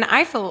person? And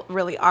I feel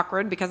really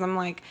awkward because I'm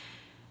like,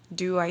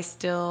 do I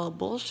still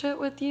bullshit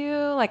with you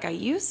like I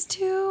used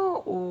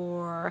to?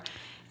 Or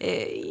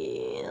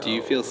Do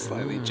you feel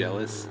slightly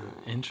jealous?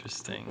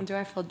 Interesting. do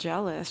I feel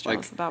jealous?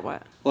 Jealous about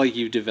what? Like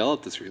you've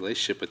developed this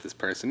relationship with this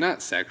person,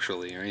 not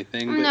sexually or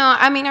anything. But No,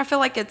 I mean, I feel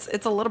like it's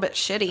a little bit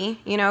shitty,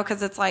 you know,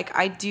 because it's like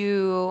I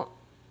do,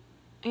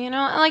 you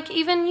know, like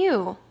even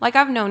you. Like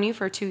I've known you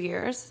for 2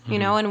 years, you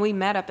know, and we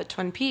met up at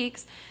Twin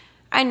Peaks.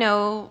 I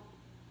know,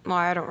 well,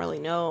 I don't really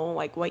know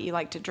like what you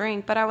like to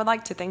drink, but I would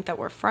like to think that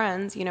we're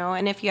friends, you know,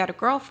 and if you had a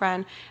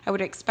girlfriend, I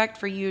would expect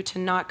for you to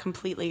not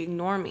completely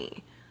ignore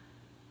me.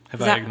 Have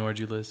Is I that- ignored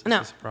you, Liz? Is No.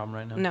 this a problem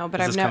right now? No, but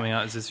Is I've this never- coming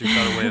out? Is this your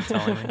subtle way of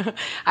telling me?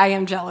 I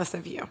am jealous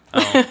of you.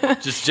 Oh,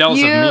 just jealous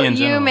of me in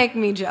general. You make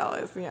me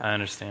jealous, yeah. I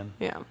understand.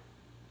 Yeah.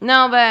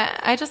 No, but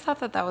I just thought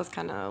that was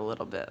kind of a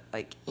little bit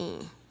like, you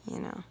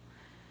know.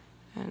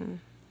 And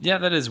Yeah,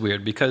 that is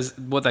weird because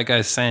what that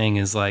guy's saying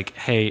is like,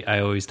 hey,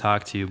 I always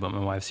talk to you, but my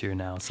wife's here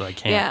now, so I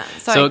can't. Yeah,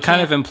 so so I it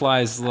kind of can't-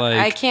 implies like,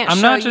 I can't I'm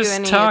show not you just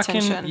any talking.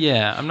 attention.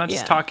 Yeah, I'm not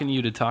just Yeah. talking to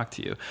you to talk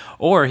to you.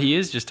 Or he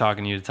is just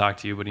talking to you to talk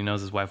to you, but he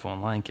knows his wife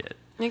won't like it.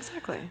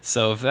 exactly.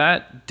 So if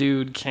that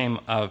dude came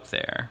up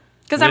there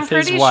 'Cause with I'm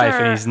pretty his wife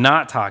sure- and he's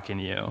not talking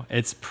to you,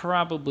 it's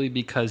probably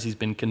because he's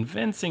been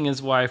convincing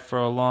his wife for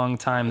a long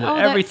time that Oh,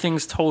 that-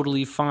 everything's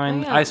totally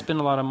fine. Oh, yeah. I spend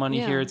a lot of money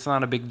Yeah. here. It's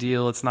not a big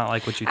deal. It's not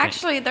like what you think.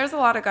 Actually, there's a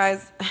lot of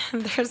guys.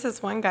 There's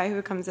this one guy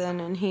who comes in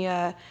and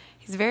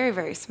he's very,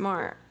 very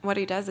smart. What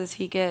he does is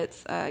he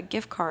gets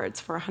gift cards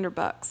for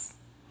 $100,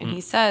 and he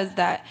says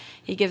that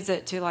he gives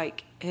it to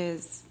like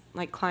his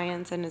like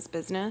clients in his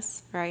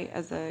business, right,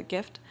 as a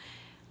gift.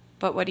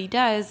 But what he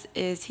does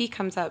is he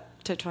comes up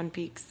to Twin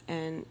Peaks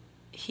and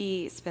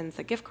he spends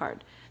the gift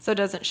card, so it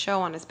doesn't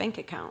show on his bank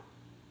account.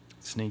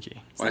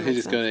 Sneaky. why don't you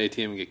just go to the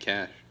ATM and get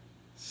cash?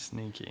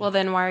 Sneaky. Well,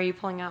 then why are you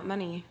pulling out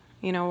money?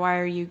 You know, why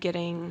are you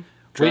getting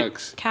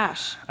Drugs.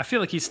 cash? I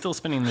feel like he's still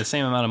spending the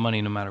same amount of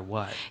money no matter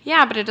what.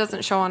 Yeah, but it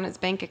doesn't show on his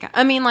bank account.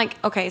 I mean, like,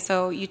 okay,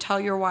 so you tell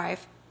your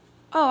wife,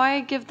 oh, I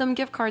give them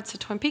gift cards to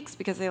Twin Peaks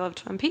because they love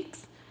Twin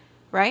Peaks,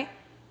 right?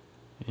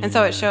 And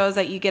so it shows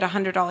that you get a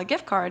 $100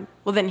 gift card.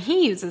 Well, then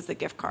he uses the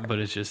gift card. But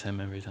it's just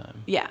him every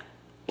time. Yeah.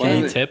 Why Can is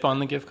you it- tip on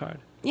the gift card?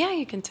 Yeah,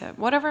 you can tip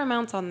whatever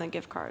amounts on the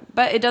gift card.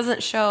 But it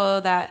doesn't show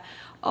that,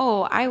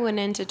 oh, I went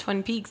into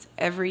Twin Peaks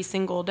every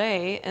single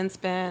day and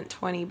spent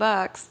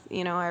 $20,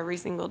 you know, every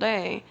single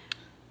day.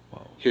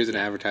 Here's an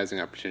advertising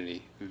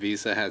opportunity.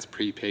 Visa has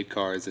prepaid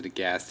cards at a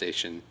gas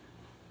station.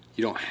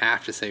 You don't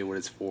have to say what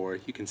it's for.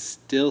 You can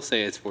still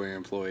say it's for your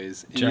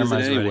employees. And use it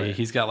Jeremiah's anywhere. ready.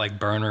 He's got like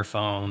burner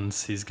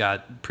phones. He's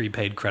got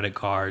prepaid credit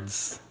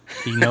cards.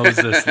 He knows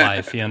this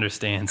life. He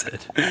understands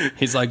it.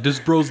 He's like, this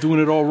bro's doing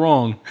it all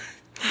wrong.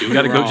 You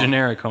got to go wrong.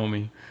 generic,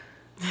 homie.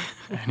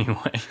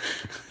 Anyway.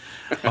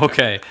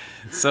 Okay.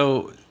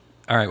 So,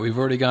 all right. We've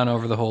already gone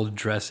over the whole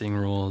dressing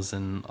rules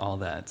and all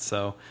that.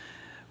 So,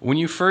 when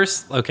you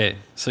first, okay.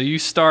 So you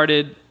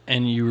started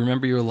and you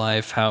remember your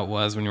life, how it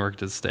was when you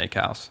worked at the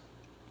steakhouse.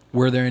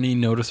 Were there any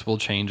noticeable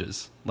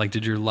changes? Like,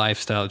 did your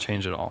lifestyle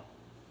change at all?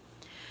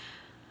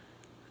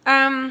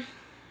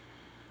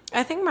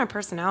 I think my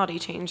personality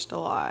changed a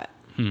lot.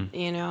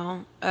 You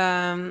know,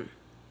 I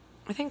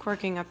think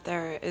working up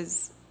there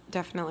is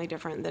definitely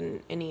different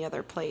than any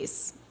other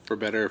place. For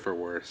better or for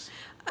worse?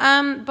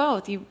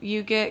 Both.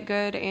 You get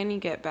good and you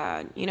get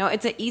bad. You know,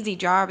 it's an easy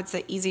job. It's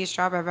the easiest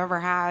job I've ever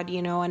had.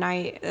 You know, and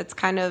it's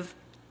kind of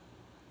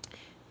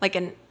like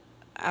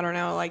I don't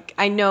know. Like,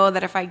 I know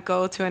that if I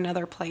go to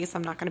another place,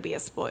 I'm not going to be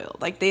as spoiled.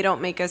 Like, they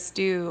don't make us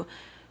do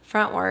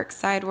front work,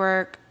 side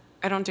work.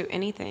 I don't do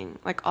anything.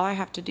 Like, all I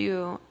have to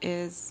do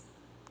is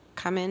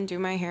come in, do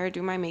my hair,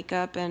 do my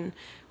makeup, and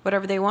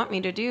whatever they want me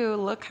to do,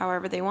 look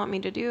however they want me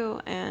to do,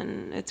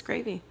 and it's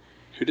gravy.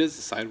 Who does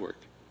the side work?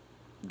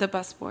 The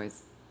bus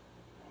boys.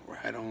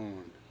 Right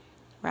on.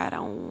 Right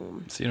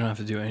on. So you don't have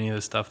to do any of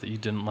the stuff that you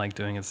didn't like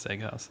doing at the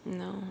steakhouse.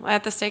 No.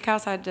 At the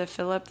steakhouse, I had to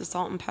fill up the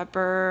salt and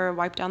pepper,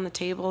 wipe down the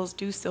tables,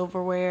 do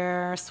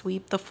silverware,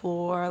 sweep the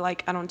floor.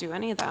 Like, I don't do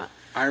any of that.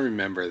 I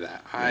remember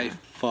that. I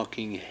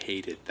fucking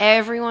hated that.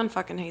 Everyone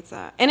fucking hates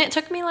that. And it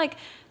took me, like,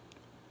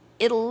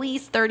 at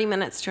least 30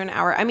 minutes to an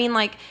hour. I mean,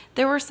 like,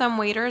 there were some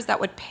waiters that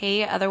would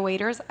pay other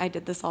waiters. I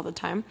did this all the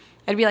time.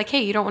 I'd be like,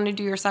 hey, you don't want to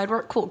do your side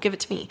work? Cool, give it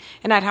to me.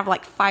 And I'd have,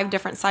 like, 5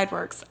 different side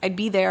works. I'd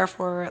be there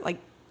for, like,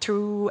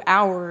 2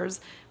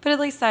 hours, but at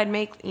least I'd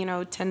make, you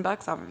know, $10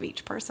 off of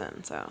each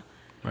person. So,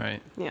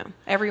 Right. yeah,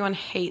 everyone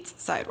hates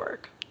side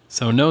work.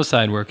 So no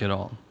side work at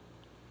all.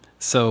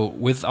 So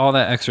with all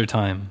that extra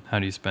time, how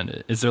do you spend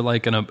it? Is there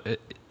like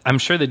I'm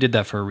sure they did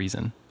that for a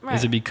reason. Right.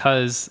 Is it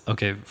because,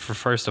 okay,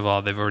 first of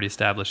all, they've already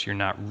established you're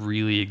not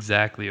really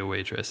exactly a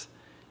waitress.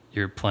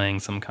 You're playing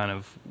some kind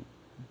of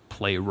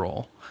play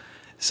role.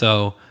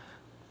 So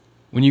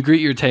when you greet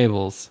your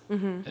tables,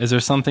 is there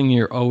something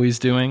you're always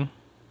doing?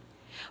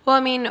 Well, I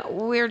mean,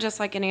 we're just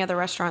like any other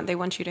restaurant. They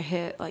want you to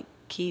hit, like,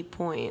 key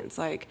points.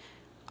 Like,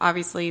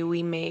 obviously,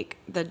 we make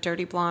the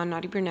Dirty Blonde,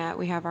 Naughty Brunette.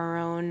 We have our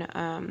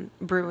own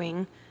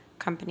brewing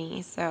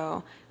company.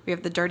 So we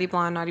have the Dirty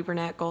Blonde, Naughty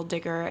Brunette, Gold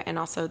Digger, and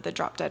also the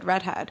Drop Dead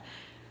Redhead.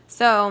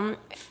 So,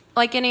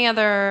 like any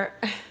other...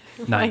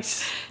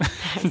 Nice.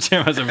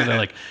 Jim was over there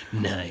like,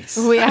 nice.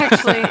 we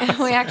actually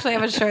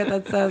have a shirt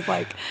that says,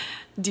 like,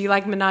 do you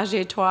like menage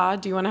a trois?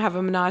 Do you want to have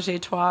a menage a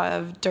trois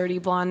of Dirty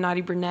Blonde,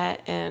 Naughty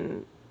Brunette,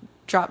 and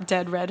Drop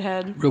Dead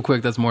Redhead? Real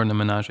quick, that's more than a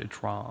menage a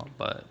trois,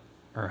 but,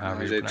 or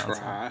however you Menage a pronounce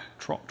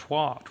trois? it.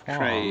 Trois.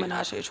 Trey.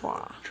 Menage a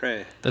trois.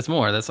 Trey. That's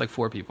more. That's like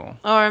 4 people.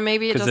 Or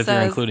maybe it 'Cause just if you're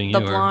says including the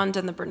you or- blonde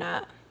and the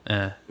brunette.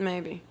 Eh.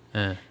 Maybe.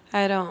 Eh.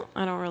 I don't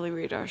really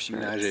read our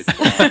Menage shirts. a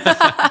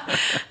trois.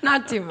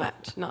 Not too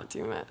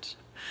much.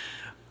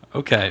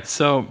 Okay,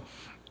 so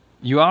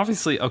you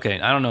obviously, okay,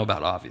 I don't know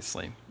about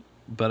obviously,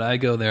 but I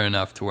go there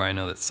enough to where I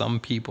know that some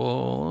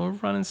people are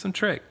running some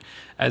trick.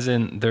 As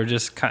in, they're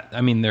just,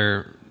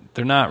 they're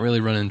not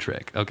really running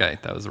trick. Okay,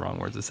 that was the wrong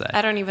word to say.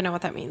 I don't even know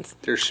what that means.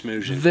 They're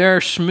schmoozing. They're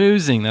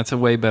schmoozing. That's a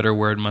way better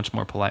word, much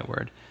more polite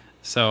word.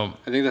 So,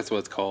 I think that's what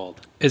it's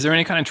called. is there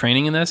any kind of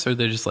training in this, or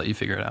they just let you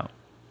figure it out?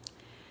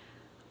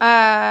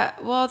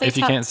 Well, If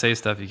you can't say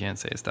stuff, you can't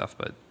say stuff,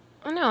 but...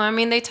 No, I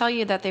mean, they tell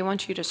you that they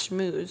want you to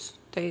schmooze.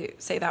 They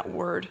say that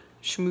word,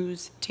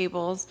 schmooze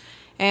tables.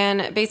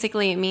 And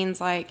basically it means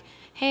like,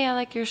 hey, I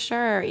like your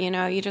shirt. You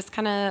know, you just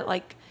kind of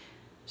like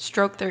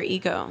stroke their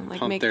ego. Like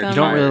Pump make their them... You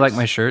don't really Ours. like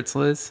my shirts,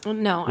 Liz?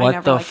 No, What I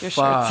never the like your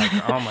fuck?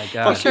 shirts. Oh my Your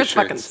god. shirts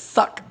your fucking shirts.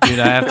 suck. Dude,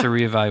 I have to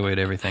reevaluate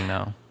everything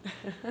now.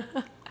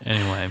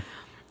 Anyway.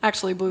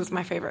 Actually, blue is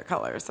my favorite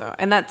color. So,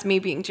 and that's me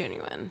being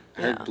genuine.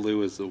 I heard Yeah.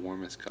 blue is the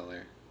warmest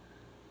color.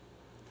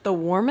 The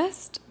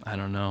warmest? I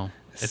don't know.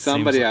 It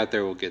Somebody seems- out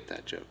there will get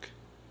that joke.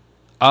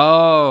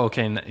 Oh,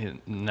 okay.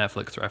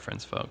 Netflix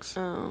reference, folks.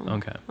 Oh,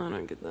 Okay. I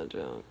don't get that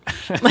joke.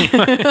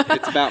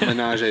 It's about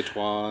menage a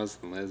trois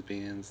and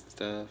lesbians and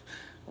stuff.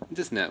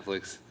 Just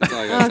Netflix. That's all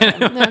I got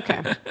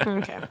to say.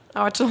 Okay.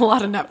 I watch a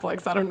lot of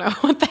Netflix. I don't know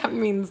what that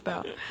means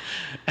though.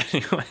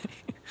 Anyway.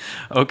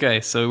 Okay,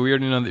 so we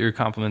already know that your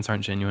compliments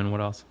aren't genuine. What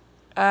else?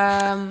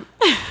 Some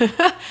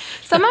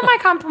of my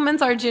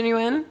compliments are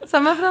genuine.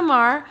 Some of them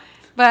are,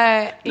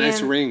 but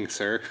Nice ring,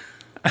 sir.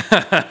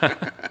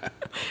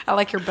 I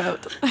like your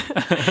boat.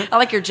 I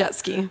like your jet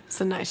ski.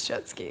 It's a nice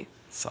jet ski.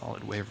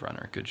 Solid Wave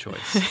Runner. Good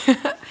choice.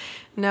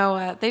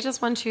 No, they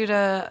just want you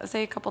to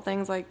say a couple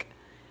things like,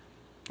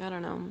 I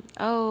don't know.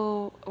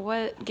 Oh,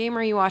 what game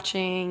are you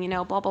watching? You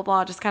know, blah, blah,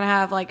 blah. Just kind of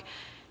have like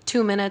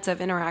 2 minutes of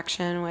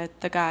interaction with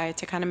the guy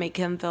to kind of make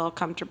him feel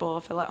comfortable,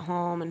 feel at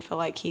home, and feel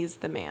like he's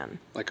the man.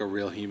 Like a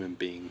real human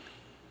being.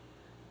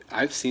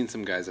 I've seen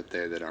some guys up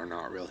there that are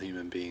not real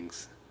human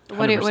beings.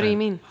 What do you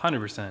mean?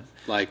 100%.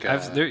 Like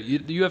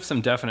you have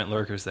some definite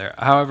lurkers there.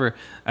 However,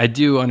 I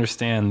do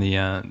understand the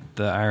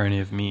irony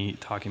of me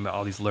talking about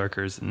all these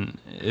lurkers, and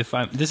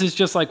this is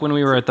just like when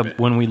we were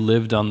when we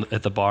lived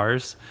at the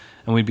bars,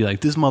 and we'd be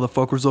like, "This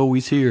motherfucker's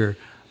always here."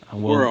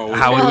 Well,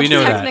 how would we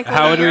know that?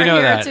 How would we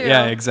know that?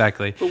 Yeah,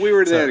 exactly. But we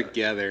were there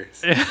together.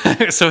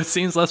 So it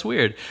seems less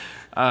weird.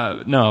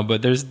 No,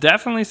 but there's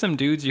definitely some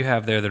dudes you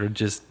have there that are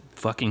just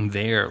fucking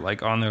there,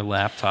 like on their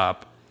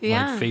laptop,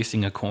 like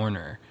facing a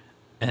corner,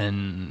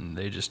 and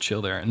they just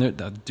chill there. And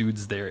the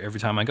dude's there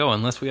every time I go,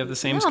 unless we have the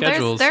same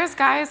schedules. There's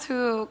guys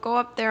who go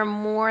up there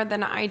more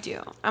than I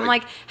do. I'm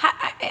like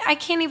I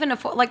can't even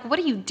afford. Like, what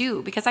do you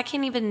do? Because I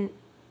can't even.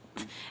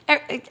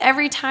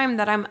 Every time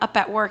that I'm up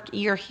at work,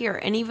 you're here,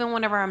 and even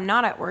whenever I'm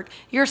not at work,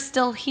 you're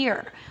still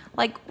here.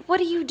 Like, what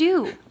do you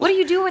do? What do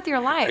you do with your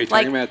life? Are you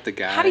talking about the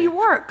guy? How do you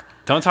work?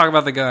 Don't talk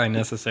about the guy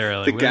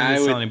necessarily. The guy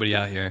with anybody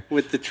out here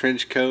with the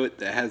trench coat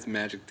that has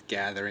Magic the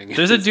Gathering.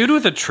 There's a dude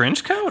with a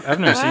trench coat?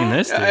 I've never seen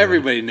this dude.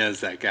 Everybody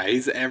knows that guy.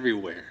 He's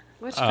everywhere.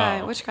 Which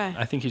guy? Which guy?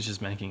 I think he's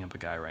just making up a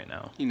guy right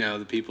now. You know,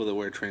 the people that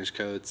wear trench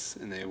coats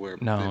and they bring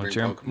no,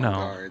 Pokemon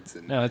cards.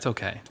 And no, it's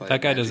okay.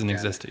 That guy doesn't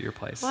exist at your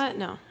place. What?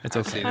 No. It's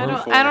okay.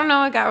 I don't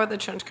know a guy with a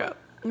trench coat.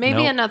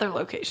 Maybe another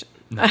location.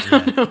 No, I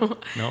don't know.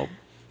 Nope.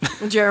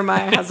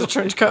 Jeremiah has a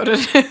trench coat in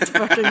his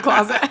fucking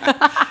closet.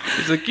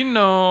 He's like,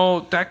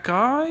 that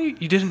guy?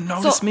 You didn't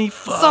notice me?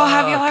 Fuck. So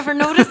have y'all ever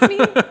noticed me?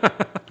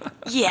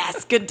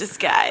 Yes, good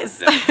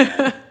disguise.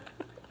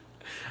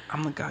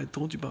 I'm the guy I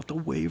told you about the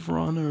Wave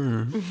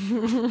Runner.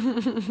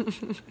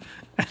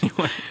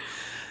 Anyway.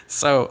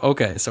 So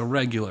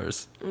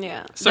regulars.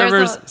 Yeah.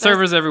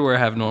 Servers everywhere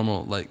have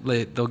normal,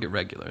 they'll get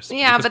regulars.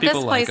 Yeah, but this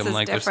like place is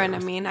like different. I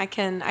mean, I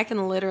can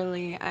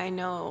literally, I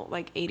know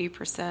like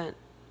 80%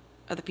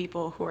 of the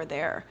people who are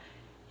there,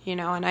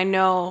 and I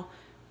know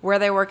where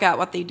they work at,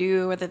 what they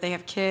do, whether they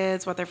have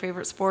kids, what their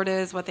favorite sport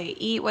is, what they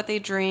eat, what they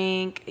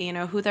drink,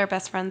 who their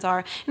best friends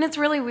are. And it's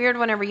really weird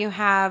whenever you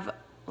have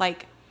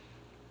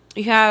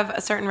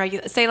a certain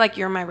regular, say like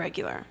you're my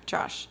regular,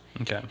 Josh.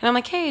 Okay. And I'm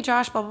like, hey,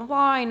 Josh, blah, blah, blah.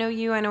 I know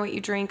you. I know what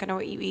you drink. I know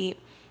what you eat.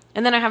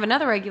 And then I have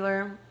another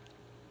regular.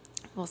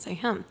 We'll say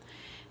him. And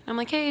I'm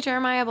like, hey,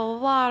 Jeremiah, blah, blah,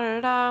 blah,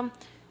 da, da, da.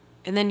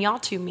 And then y'all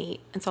two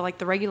meet. And so, like,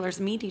 the regulars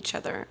meet each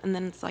other. And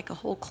then it's like a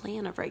whole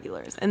clan of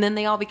regulars. And then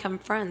they all become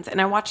friends.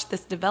 And I watch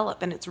this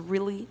develop. And it's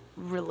really,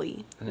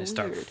 really And they weird.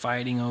 start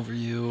fighting over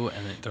you.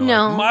 And they're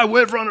like, my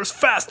Wave Runner's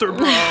faster,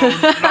 bro.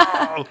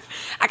 No.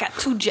 I got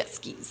 2 jet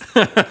skis.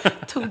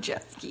 2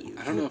 jet skis.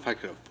 I don't know if I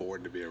could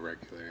afford to be a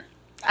regular.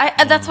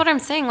 That's what I'm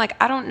saying.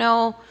 Like, I don't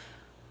know.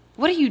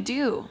 What do you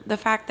do? The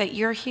fact that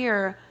you're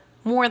here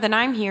more than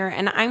I'm here,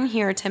 and I'm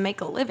here to make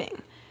a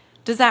living.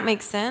 Does that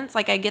make sense?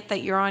 Like, I get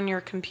that you're on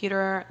your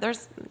computer.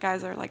 There's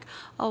guys that are like,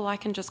 oh, I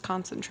can just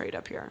concentrate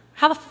up here.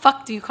 How the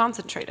fuck do you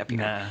concentrate up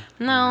here? Nah.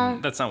 No.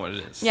 That's not what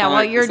it is. Yeah,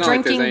 well, you're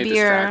drinking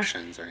beer.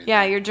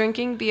 Yeah, you're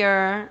drinking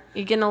beer.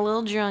 You're getting a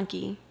little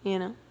drunky,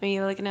 and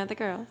you're looking at the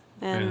girls.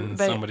 And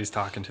somebody's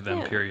talking to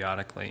them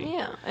periodically.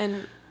 Yeah,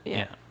 and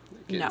yeah.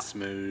 Getting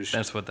smooshed.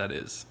 That's what that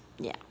is.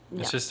 Yeah.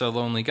 It's just a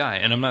lonely guy.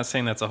 And I'm not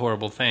saying that's a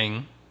horrible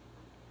thing.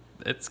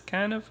 It's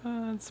kind of,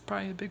 it's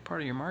probably a big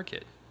part of your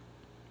market.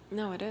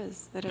 No, it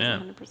is. It is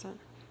 100%.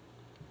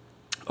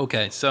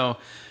 Okay, so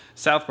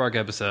South Park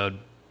episode.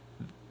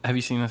 Have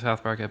you seen the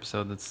South Park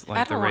episode that's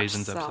like the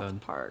Raisins episode?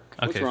 South Park.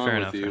 Okay, fair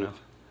enough.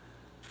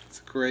 It's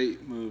a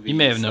great movie. You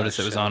may have noticed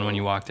it was on when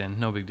you walked in.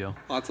 No big deal.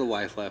 Lots of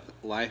life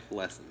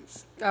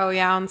lessons. Oh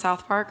yeah, on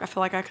South Park, I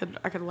feel like I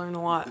could learn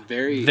a lot.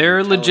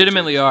 There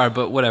legitimately are,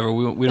 but whatever.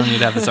 We don't need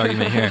to have this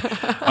argument here.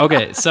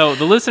 Okay, so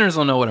the listeners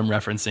will know what I'm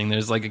referencing.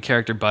 There's like a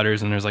character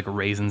Butters, and there's like a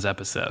Raisins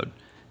episode,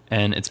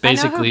 and it's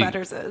basically I know who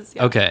Butters is.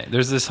 Yeah. Okay,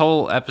 there's this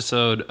whole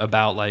episode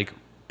about like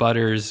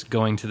Butters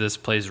going to this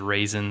place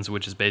Raisins,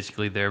 which is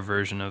basically their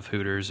version of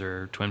Hooters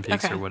or Twin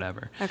Peaks or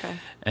whatever. Okay.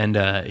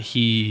 And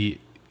he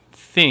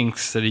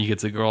thinks that he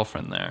gets a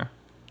girlfriend there.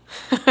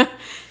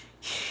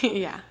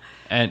 Yeah.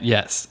 And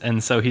yes,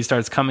 and so he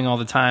starts coming all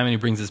the time, and he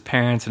brings his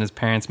parents, and his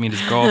parents meet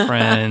his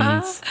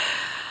girlfriends,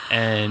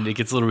 and it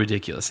gets a little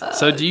ridiculous.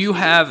 So do you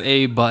have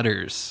a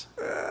Butters?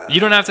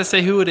 You don't have to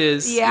say who it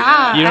is. Yeah,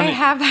 I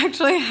have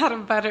actually had a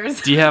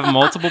Butters. Do you have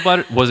multiple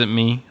Butters? Was it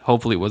me?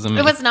 Hopefully it wasn't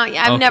me. It was not.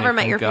 I've never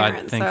met your God,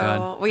 parents, thank so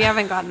God. we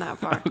haven't gotten that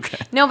far.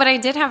 Okay. No, but I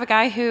did have a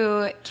guy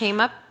who came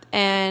up,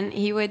 and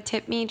he would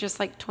tip me just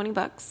like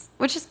 $20,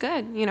 which is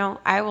good.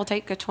 I will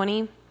take a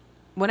 20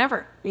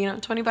 whenever.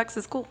 $20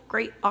 is cool.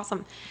 Great.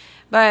 Awesome.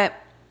 But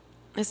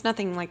it's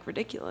nothing like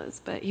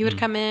ridiculous. But he would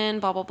come in,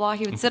 blah, blah, blah.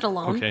 He would sit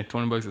alone. Okay,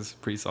 $20 is a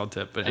pretty solid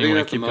tip. But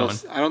anyway, keep going.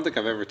 I don't think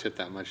I've ever tipped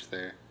that much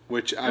there.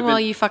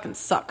 You fucking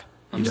suck.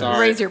 I'm sorry.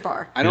 Raise your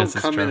bar. I don't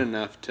come in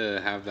enough to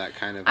have that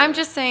kind of... I'm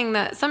just saying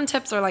that some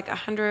tips are like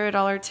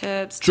 $100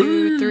 tips,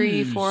 $200,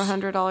 $300,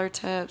 $400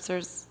 tips.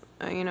 There's,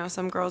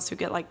 some girls who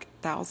get like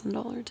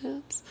 $1,000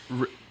 tips.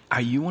 Are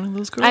you one of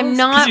those girls? I'm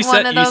not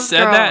one of those girls. You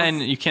said that,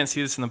 and you can't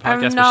see this in the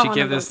podcast, but she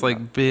gave this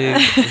like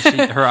big...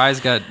 her eyes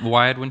got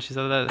wide when she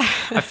said that.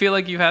 I feel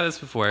like you've had this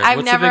before.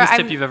 What's the biggest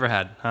tip you've ever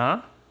had?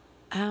 Huh?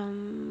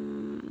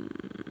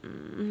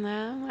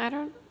 No, I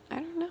don't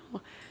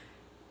know.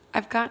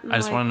 I've gotten. I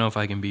just like, want to know if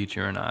I can beat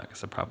you or not,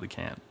 because I probably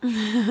can't.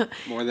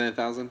 More than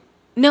 1,000?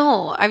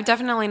 No, I've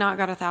definitely not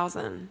got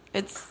 1,000.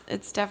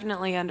 It's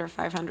definitely under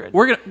 500.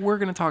 We're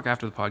gonna talk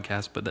after the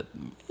podcast, but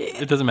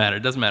it doesn't matter.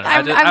 It doesn't matter.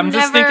 I've I'm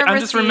just never I'm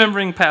just received-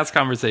 remembering past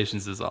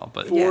conversations is all.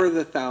 But For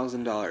the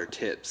 $1,000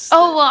 tips.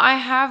 Oh well, I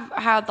have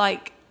had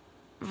like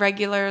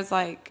regulars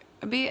like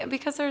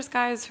because there's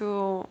guys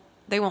who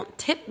they won't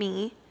tip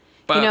me,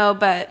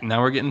 but now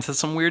we're getting to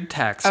some weird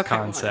tax Okay,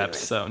 well, concepts,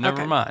 anyways. so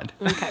never Okay. mind.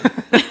 Okay.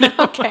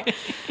 Okay.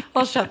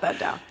 We'll shut that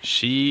down.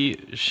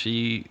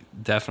 She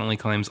definitely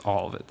claims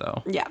all of it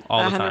though. Yeah.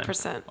 all the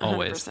 100%. time.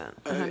 Always.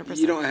 100%.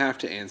 You don't have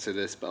to answer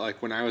this, but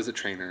like when I was a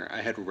trainer,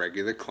 I had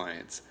regular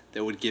clients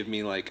that would give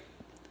me like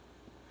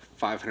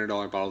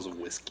 $500 bottles of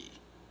whiskey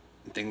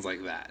and things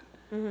like that.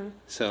 Mm-hmm.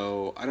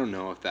 So I don't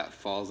know if that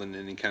falls in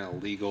any kind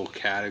of legal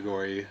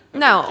category of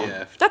No, a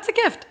gift. that's a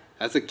gift.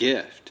 That's a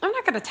gift. I'm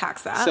not going to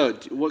tax that. So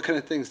what kind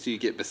of things do you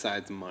get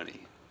besides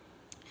money?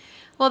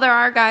 Well, there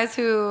are guys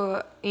who,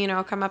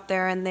 come up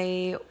there and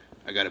they,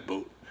 I got a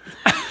boat.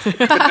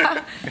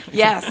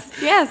 yes,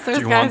 there's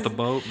Do you guys want the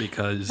boat?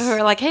 Because who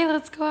are like, hey,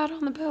 let's go out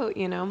on the boat,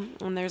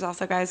 And there's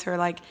also guys who are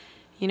like,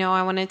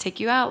 I want to take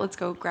you out. Let's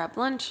go grab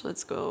lunch.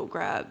 Let's go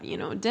grab,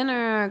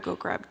 dinner, go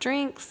grab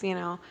drinks,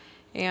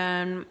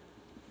 And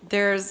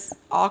there's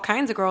all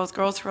kinds of girls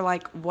who are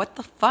like, what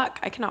the fuck?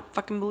 I cannot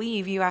fucking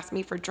believe you asked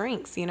me for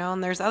drinks,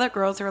 And there's other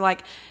girls who are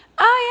like,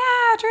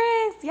 oh yeah,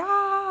 drinks,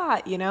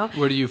 yeah,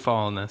 where do you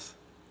fall in this?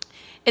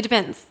 It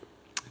depends.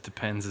 It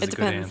depends. Is It a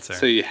good depends. answer.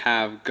 So you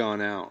have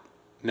gone out.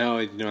 No,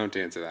 you don't have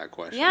to answer that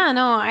question. Yeah,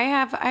 no, I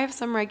have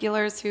some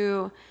regulars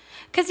who,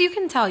 because you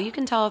can tell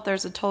if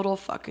there's a total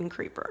fucking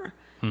creeper,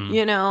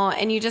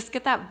 and you just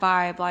get that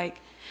vibe.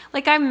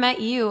 Like I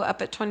met you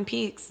up at Twin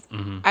Peaks.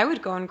 Mm-hmm. I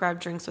would go and grab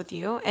drinks with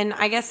you, and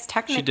I guess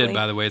technically She did,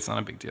 by the way. It's not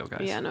a big deal,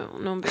 guys. Yeah, no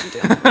big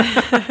deal.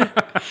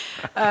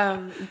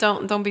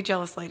 Don't be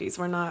jealous, ladies.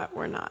 We're not.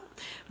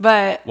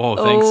 But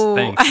Whoa,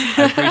 thanks.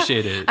 I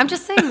appreciate it. I'm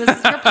just saying, this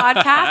is your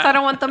podcast. I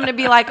don't want them to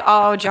be like,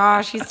 oh,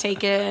 Josh, he's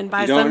taken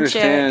by You don't some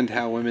understand chick.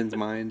 how women's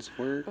minds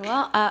work.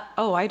 Well,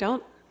 I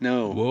don't.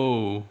 No.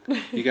 Whoa.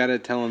 You got to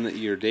tell them that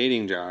you're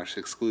dating Josh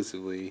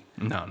exclusively.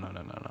 No.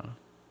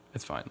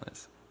 It's fine,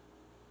 Liz.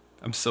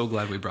 I'm so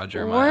glad we brought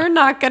Jeremiah. We're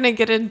not going to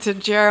get into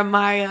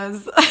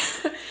Jeremiah's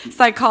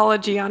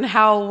psychology on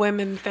how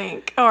women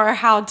think or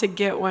how to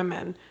get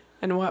women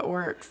and what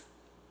works.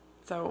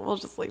 So we'll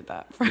just leave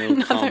that for No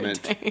another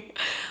comment. day.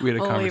 We had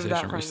a We'll leave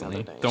that conversation for recently.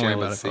 another day. Don't worry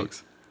about it, Jealousy.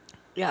 folks.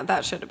 Yeah,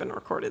 that should have been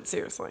recorded,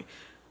 seriously.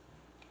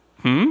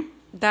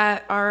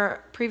 That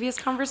our previous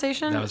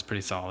conversation That was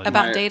pretty solid.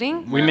 about My-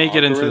 dating? we may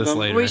get into this algorithm?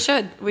 later. We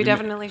should. We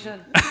definitely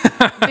should.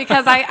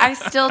 Because I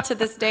still, to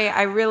this day,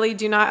 I really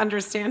do not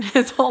understand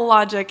his whole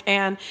logic.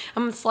 And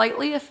I'm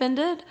slightly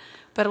offended,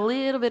 but a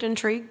little bit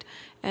intrigued.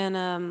 And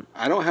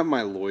I don't have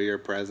my lawyer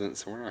present,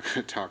 so we're not going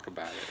to talk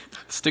about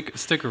it.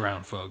 Stick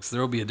around, folks.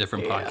 There will be a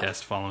different Yeah.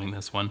 podcast following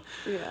this one.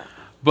 yeah.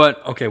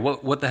 But okay,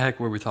 what the heck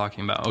were we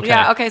talking about? Okay.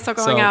 Yeah, okay, so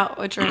going out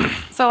with drinks.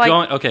 So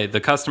like the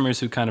customers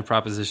who kind of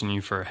proposition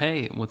you for,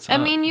 hey, what's I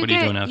up? mean, what are you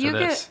doing after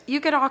this? you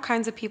get all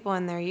kinds of people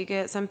in there. You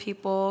get some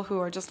people who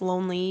are just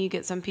lonely. You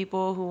get some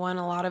people who want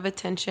a lot of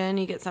attention.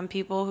 You get some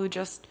people who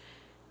just,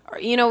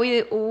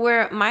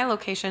 where my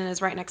location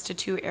is right next to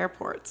 2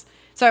 airports.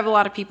 So I have a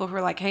lot of people who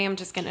are like, hey, I'm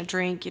just going to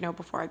drink,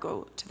 before I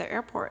go to the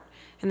airport.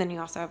 And then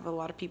you also have a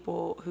lot of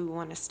people who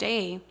want to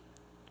stay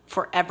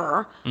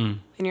forever.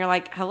 And you're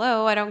like,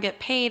 hello, I don't get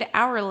paid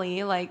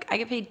hourly. Like I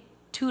get paid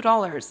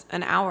 $2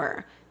 an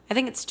hour. I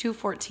think it's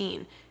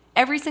 $2.14.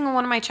 Every single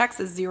one of my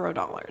checks is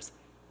 $0.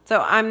 So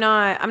I'm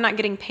not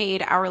getting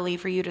paid hourly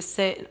for you to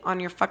sit on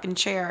your fucking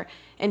chair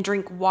and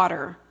drink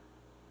water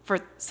for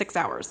 6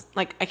 hours.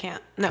 Like I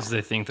can't. No. Because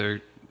they think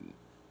are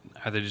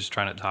they just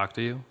trying to talk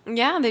to you?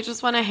 Yeah, they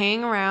just want to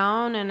hang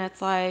around, and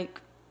it's like,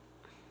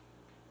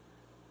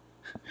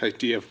 Like,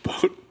 do you have a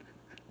boat?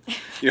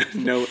 Yeah,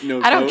 no.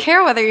 I don't boat?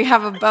 care whether you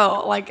have a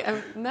boat.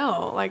 Like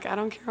no, like I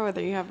don't care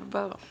whether you have a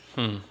boat.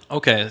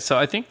 Okay, so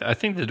I think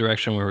the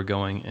direction we were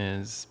going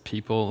is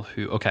people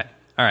who. Okay,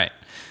 all right.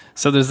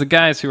 So there's the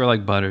guys who are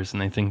like butters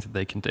and they think that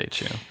they can date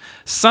you.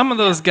 Some of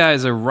those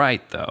guys are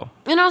right though.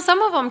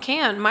 Some of them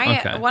can.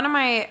 Okay. One of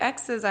my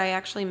exes I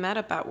actually met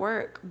up at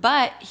work,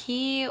 but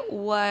he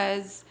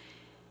was,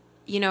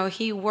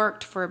 he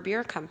worked for a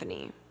beer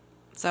company.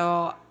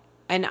 So,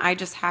 and I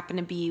just happened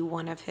to be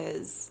one of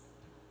his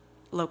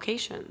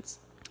locations.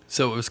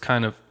 So it was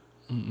kind of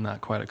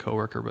not quite a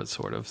coworker, but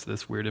sort of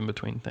this weird in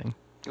between thing.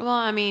 Well,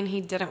 I mean,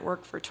 he didn't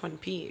work for Twin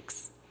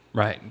Peaks.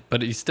 Right,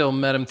 but you still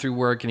met him through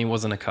work and he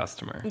wasn't a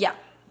customer. Yeah.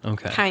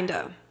 Okay.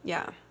 Kinda.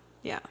 Yeah.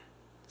 Yeah.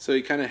 So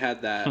you kind of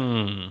had that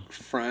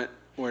front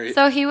where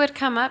So he would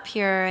come up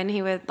here and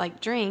he would like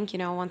drink,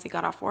 once he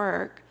got off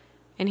work.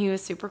 And he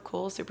was super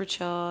cool, super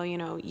chill,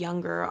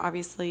 younger,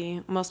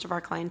 obviously. Most of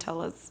our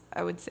clientele is,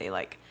 I would say,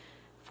 like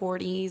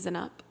 40s and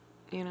up,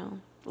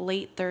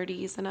 late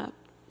 30s and up,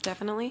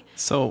 definitely.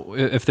 So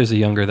if there's a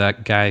younger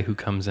that guy who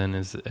comes in,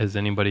 is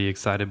anybody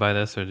excited by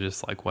this or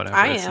just like whatever?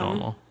 I it's am.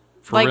 normal.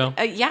 For like, real?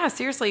 Yeah,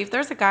 seriously. If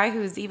there's a guy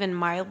who's even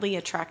mildly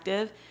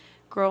attractive,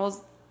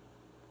 girls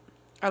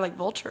are like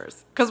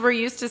vultures. Because we're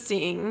used to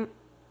seeing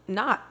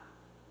not.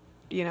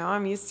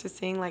 I'm used to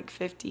seeing like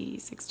 50,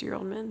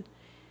 60-year-old men.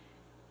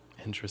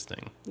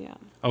 Interesting. Yeah.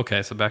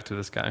 Okay, so back to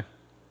this guy.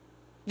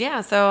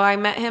 Yeah, so I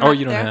met him Oh, up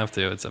you don't there. have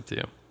to. It's up to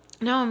you.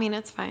 No, I mean,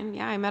 it's fine.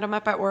 Yeah, I met him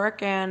up at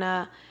work,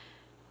 and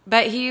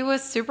but he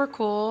was super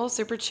cool,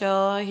 super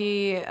chill.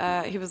 He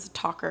was a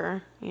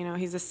talker.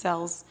 He's a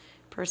sales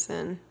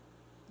person,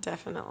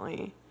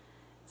 definitely.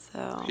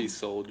 So He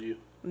sold you.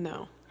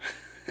 no,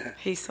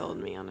 he sold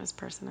me on his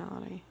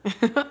personality.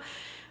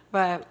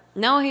 But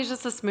no, he's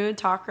just a smooth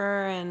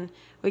talker, and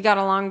we got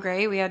along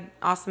great. We had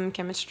awesome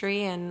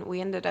chemistry, and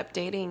we ended up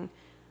dating.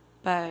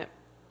 But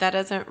that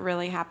doesn't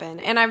really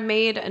happen. And I've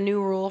made a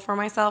new rule for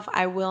myself.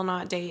 I will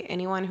not date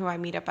anyone who I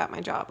meet up at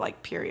my job,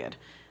 like, period.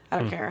 I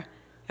don't care.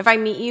 If I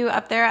meet you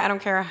up there, I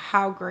don't care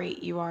how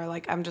great you are.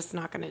 Like, I'm just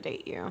not going to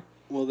date you.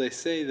 Well, they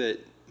say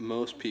that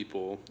most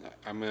people,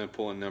 I'm going to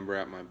pull a number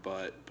out my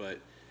butt, but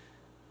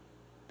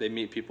they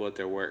meet people at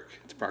their work.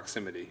 It's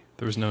proximity.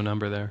 There was no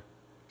number there.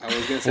 I was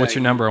going to say, What's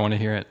your number? I want to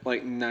hear it.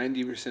 Like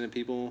 90% of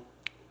people.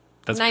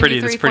 That's pretty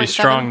 93.7.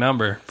 strong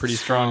number. Pretty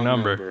strong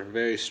number.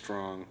 Very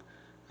strong.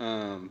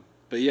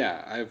 But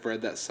yeah, I've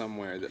read that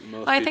somewhere that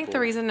most Well, I think people- the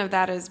reason of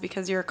that is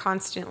because you're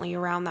constantly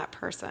around that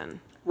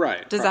person.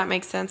 Right. Does that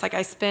make sense? Like,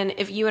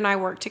 if you and I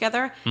work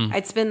together,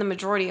 I'd spend the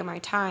majority of my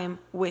time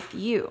with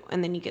you,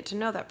 and then you get to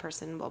know that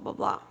person, blah, blah,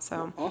 blah.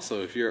 So,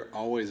 Also, if you're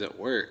always at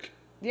work,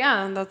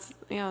 yeah, that's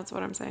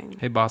what I'm saying.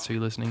 Hey, boss, are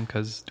you listening?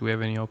 Because do we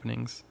have any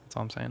openings? That's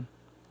all I'm saying.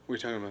 we're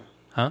talking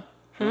about.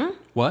 Huh?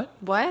 What?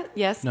 What?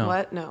 Yes? No.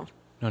 What? No.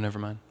 No, never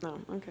mind. No.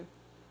 Okay.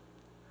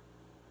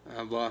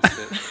 I've lost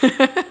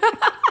it.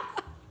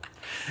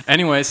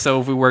 Anyway,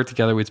 so if we worked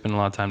together, we'd spend a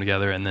lot of time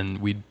together, and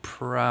then we'd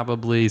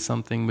probably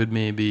something would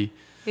maybe.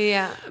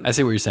 Yeah. I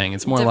see what you're saying.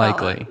 It's more Develop.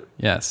 likely.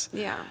 Yes.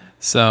 Yeah.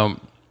 So,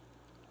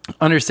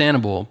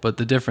 understandable, but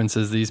the difference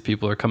is these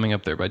people are coming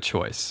up there by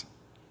choice.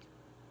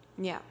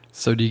 Yeah.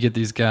 So do you get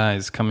these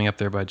guys coming up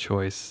there by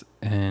choice,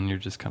 and you're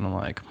just kind of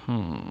like,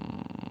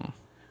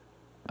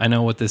 I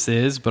know what this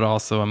is, but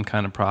also I'm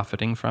kind of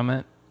profiting from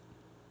it.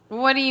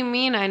 What do you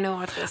mean? I know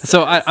what this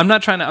So is. I'm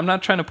not trying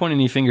to point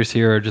any fingers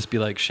here or just be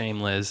like, shame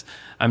Liz.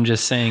 I'm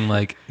just saying,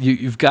 like,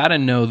 you've got to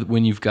know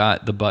when you've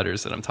got the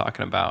butters that I'm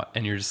talking about,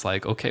 and you're just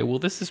like, okay, well,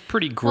 this is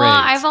pretty great.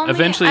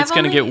 Eventually, it's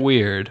going to get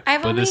weird,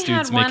 but this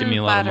dude's making me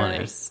a lot of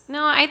money.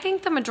 No, I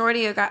think the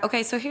majority of guys.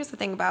 Okay, so here's the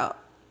thing about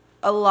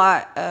a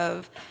lot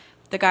of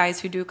the guys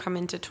who do come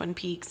into Twin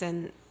Peaks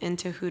and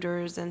into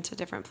Hooters and to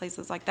different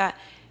places like that.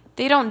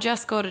 They don't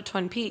just go to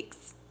Twin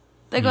Peaks.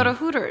 They go to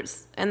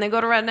Hooters, and they go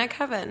to Redneck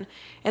Heaven,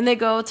 and they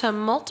go to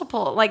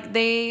multiple, like,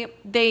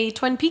 they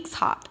Twin Peaks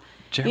hop.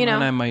 Jeremy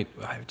and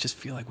I just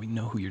feel like we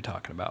know who you're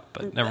talking about,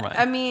 but never mind.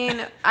 I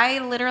mean, I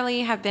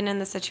literally have been in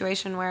the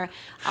situation where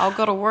I'll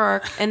go to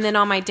work, and then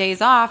on my days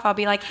off, I'll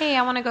be like, hey,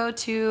 I want to go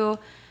to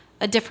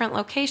a different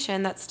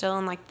location that's still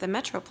in, like, the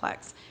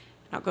Metroplex.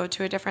 And I'll go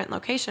to a different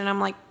location, and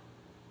I'm like,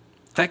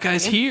 that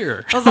guy's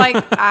here. I was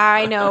like,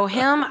 I know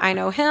him, I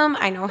know him,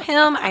 I know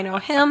him, I know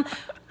him.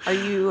 Are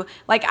you,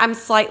 like, I'm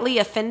slightly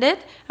offended.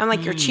 I'm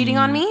like, you're cheating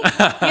on me,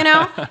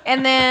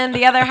 And then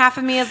the other half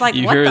of me is like,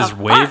 You what hear the his fuck?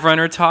 Wave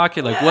Runner talk,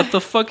 you're like, what the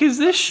fuck is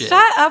this shit?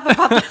 Shut up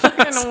about the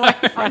fucking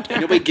Wave Runner,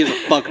 Nobody gives a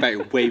fuck about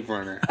your Wave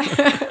Runner.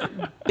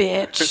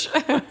 bitch.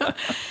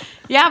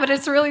 Yeah, but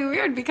it's really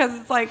weird because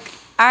it's like,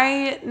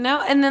 I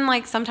know. And then,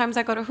 like, sometimes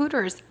I go to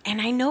Hooters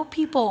and I know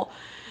people.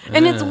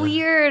 And it's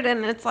weird.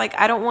 And it's like,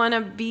 I don't want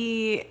to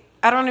be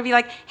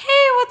like,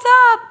 hey, what's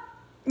up?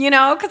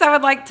 Because I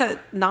would like to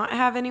not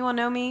have anyone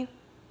know me.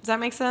 Does that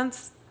make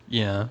sense?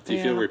 Yeah. Do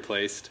you feel Yeah.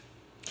 replaced?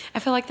 I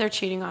feel like they're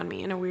cheating on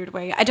me in a weird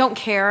way. I don't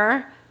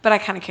care, but I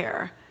kind of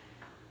care.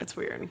 It's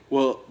weird.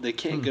 Well, they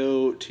can't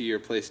go to your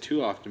place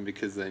too often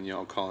because then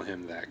y'all call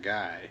him that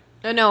guy.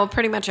 No,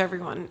 pretty much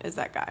everyone is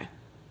that guy.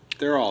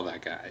 They're all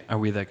that guy. Are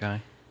we that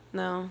guy?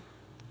 No,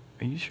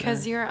 Are you sure?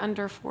 because you're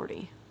under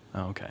 40.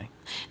 Oh, okay.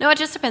 No, it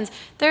just depends.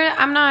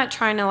 I'm not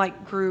trying to,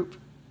 like, group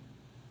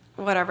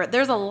whatever.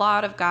 There's a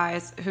lot of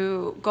guys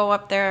who go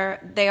up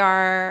there. They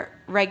are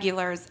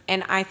regulars,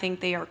 and I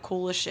think they are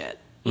cool as shit.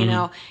 You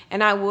know,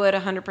 and I would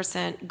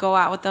 100% go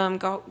out with them,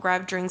 go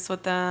grab drinks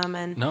with them,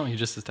 and No, you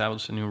just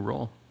established a new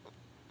role.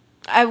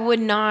 I would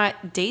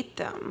not date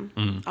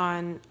them.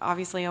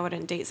 Obviously, I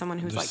wouldn't date someone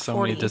who's There's like so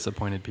 40. many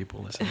disappointed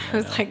people listening right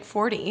Who's now. like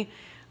 40.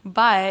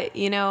 But,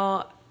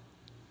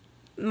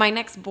 my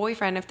next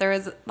boyfriend, if there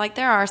is, like,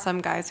 there are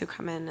some guys who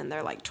come in and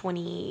they're like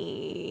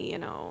 20,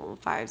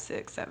 5,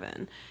 6,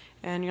 7.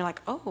 And you're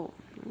like, oh,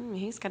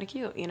 he's kind of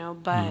cute,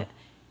 But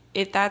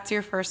if that's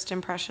your first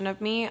impression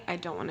of me, I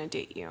don't want to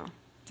date you.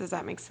 Does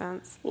that make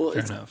sense? Well, Fair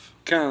it's enough.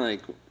 kind of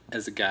like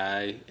as a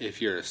guy,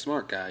 if you're a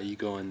smart guy, you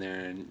go in there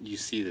and you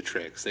see the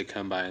tricks. They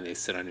come by and they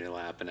sit on your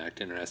lap and act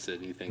interested,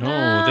 and you think, No,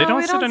 they No, don't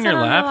we sit don't on sit your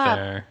on your lap lap.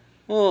 there.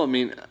 well, I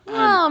mean,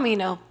 Well, me,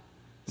 no.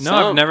 No,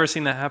 Some- I've never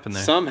seen that happen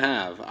there. some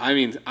have. I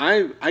mean,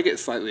 I get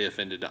slightly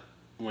offended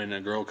when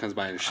a girl comes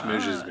by and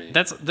schmoozes me.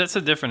 That's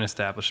a different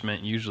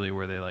establishment usually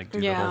where they like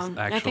do the whole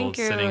actual I think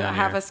you sitting on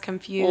have your... us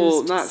confused.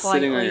 Well, not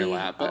sitting on your slightly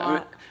lap, a but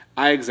lot.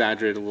 I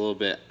exaggerate a little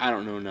bit. I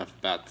don't know enough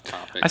about the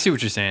topic. I see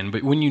what you're saying,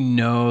 but when you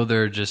know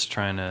they're just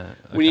trying to...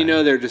 When you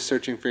know they're just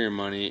searching for your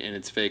money and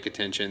it's fake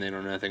attention, they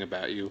know nothing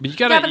about you. But you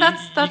gotta, Yeah, but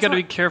that's you gotta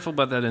be what- careful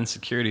about that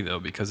insecurity though,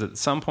 because at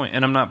some point,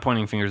 and I'm not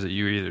pointing fingers at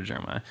you either,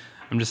 Jeremiah.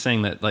 I'm just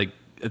saying that like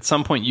at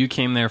some point you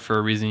came there for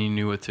a reason. You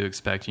knew what to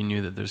expect. You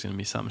knew that there's going to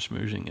be some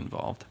schmoozing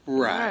involved.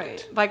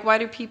 Right. Like, why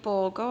do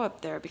people go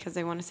up there? Because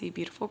they want to see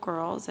beautiful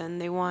girls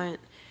and they want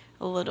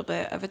a little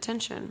bit of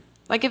attention.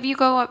 Like, if you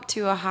go up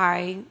to a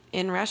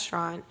high-end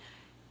restaurant,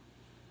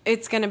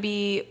 it's going to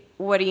be,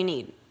 what do you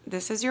need?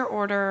 This is your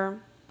order,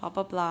 blah,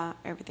 blah, blah.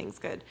 Everything's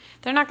good.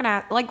 They're not going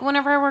to, like,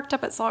 whenever I worked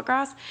up at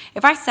Saltgrass,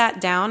 if I sat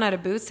down at a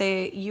booth,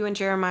 say you and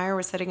Jeremiah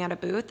were sitting at a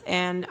booth,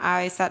 and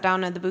I sat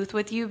down at the booth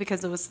with you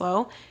because it was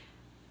slow,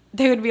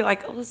 they would be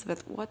like,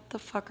 Elizabeth, what the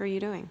fuck are you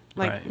doing?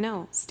 Like, Right.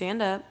 no,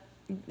 stand up.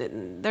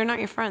 They're not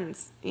your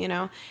friends, you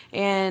know?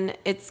 And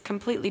it's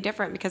completely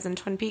different because in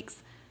Twin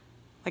Peaks,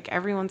 like,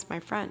 everyone's my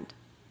friend,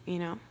 you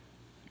know?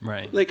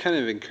 Right. They kind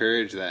of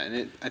encourage that,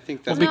 and I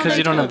think that's Well, because they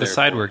you don't do. have the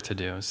side work to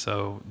do,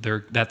 so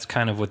that's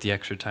kind of what the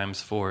extra time's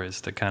for,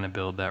 is to kind of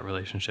build that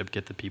relationship,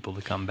 get the people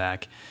to come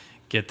back,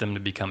 get them to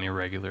become your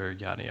regular,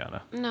 yada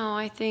yada. No,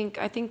 I think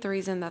the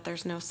reason that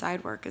there's no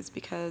side work is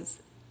because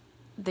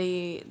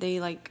they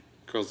like,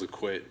 girls that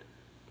quit.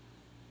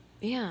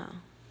 yeah.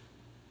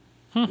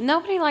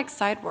 Nobody likes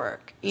side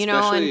work, you know,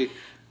 Especially-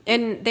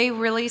 and they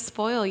really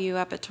spoil you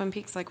up at Twin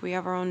Peaks. Like, we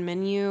have our own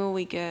menu.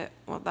 We get,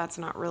 well, that's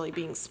not really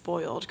being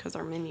spoiled because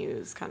our menu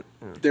is kind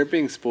of, They're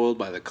being spoiled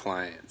by the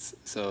clients,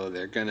 so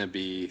they're gonna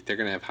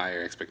have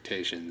higher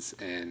expectations.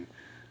 And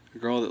a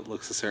girl that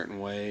looks a certain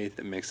way,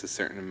 that makes a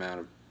certain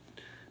amount of,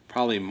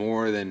 probably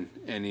more than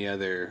any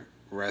other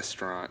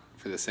restaurant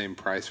for the same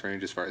price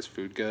range as far as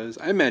food goes.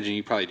 I imagine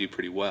you probably do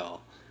pretty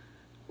well.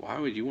 Why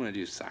would you want to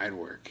do side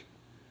work?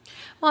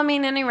 well, I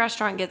mean, any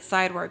restaurant gets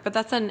side work, but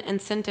that's an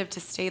incentive to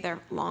stay there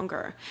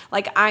longer.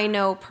 Like, I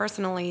know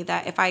personally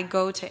that if I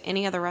go to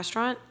any other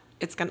restaurant,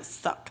 it's going to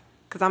suck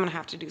because I'm going to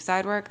have to do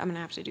side work. I'm going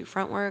to have to do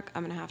front work.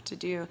 I'm going to have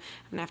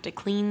to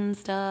clean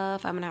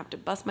stuff. I'm going to have to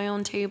bust my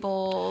own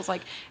tables.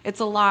 Like,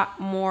 it's a lot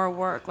more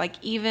work. Like,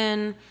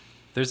 even...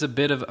 There's a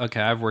bit of,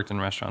 okay, I've worked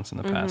in restaurants in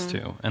the past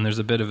Mm-hmm. too, and there's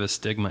a bit of a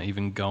stigma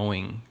even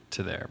going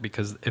to there,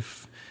 because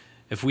if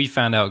we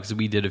found out, because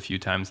we did a few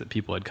times, that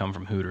people had come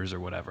from Hooters or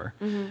whatever,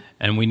 Mm-hmm.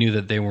 and we knew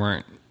that they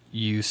weren't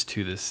used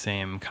to the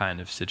same kind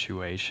of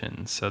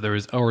situation, so there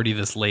was already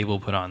this label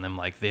put on them,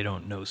 like they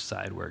don't know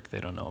side work,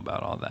 they don't know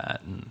about all that,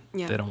 and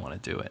Yeah. they don't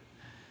want to do it.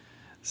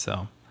 So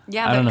I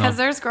Yeah, don't know. because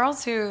there's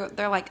girls who,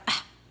 they're like,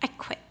 I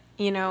quit,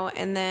 you know,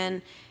 and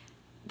then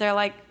they're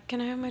like, can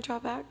I have my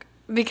job back?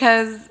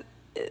 Because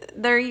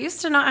they're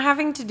used to not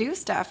having to do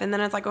stuff. And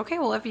then it's like, okay,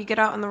 well, if you get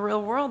out in the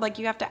real world, like,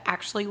 you have to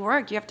actually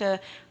work. You have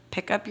to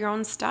pick up your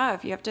own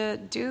stuff. You have to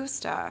do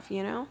stuff,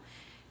 you know?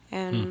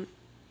 And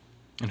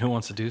And who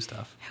wants to do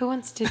stuff? who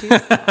wants to do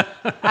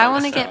stuff? I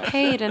want to get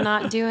paid and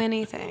not do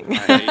anything.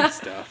 I hate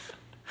stuff.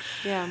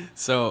 Yeah.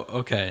 So,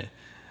 okay.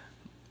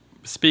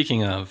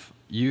 Speaking of,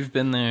 you've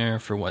been there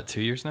for what,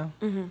 2 years now?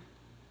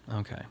 Mm-hmm.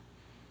 Okay.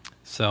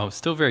 So,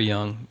 still very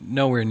young,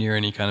 nowhere near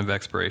any kind of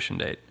expiration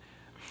date.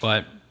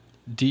 But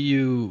do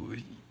you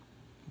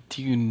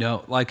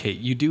know, like, hey,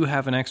 you do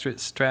have an exit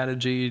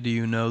strategy? Do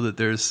you know that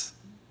there's,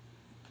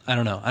 I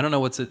don't know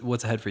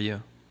what's ahead for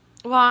you?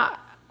 Well,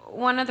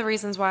 one of the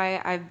reasons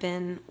why I've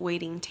been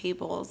waiting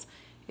tables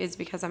is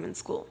because I'm in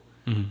school.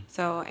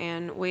 So,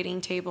 and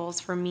waiting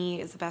tables for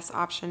me is the best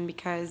option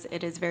because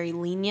it is very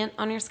lenient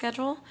on your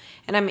schedule,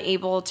 and I'm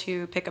able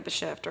to pick up a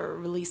shift or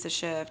release a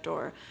shift,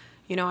 or,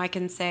 you know, I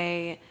can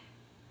say,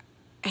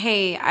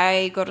 hey,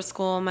 I go to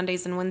school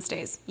Mondays and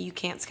Wednesdays. You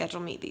can't schedule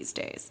me these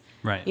days.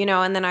 Right. You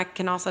know, and then I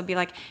can also be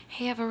like,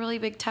 hey, I have a really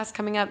big test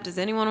coming up. Does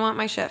anyone want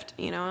my shift?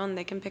 You know, and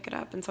they can pick it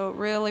up. And so it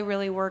really,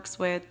 really works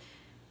with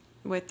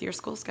your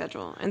school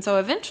schedule. And so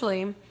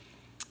eventually,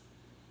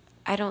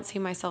 I don't see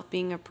myself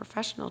being a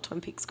professional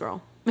Twin Peaks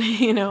girl,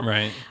 you know?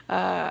 Right.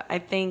 I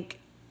think,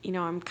 you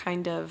know, I'm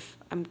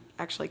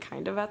actually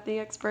kind of at the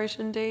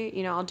expiration date.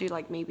 You know, I'll do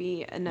like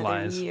maybe another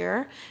Lies.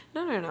 year.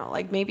 No.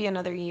 Like maybe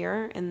another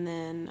year, and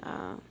then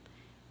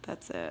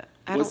that's it.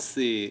 What's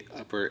the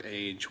upper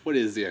age? What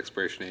is the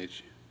expiration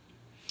age?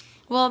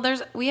 Well,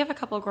 we have a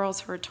couple of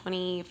girls who are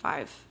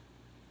 25,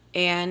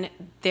 and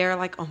they're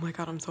like, oh my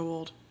God, I'm so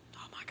old.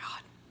 Oh my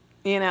God.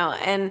 You know,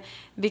 and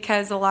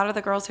because a lot of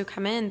the girls who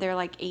come in, they're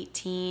like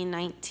 18,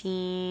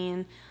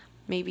 19,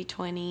 maybe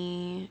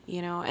 20,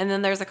 you know, and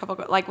then there's a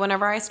couple, like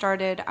whenever I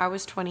started, I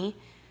was 20,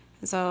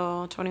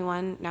 so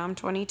 21, now I'm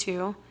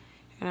 22,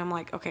 and I'm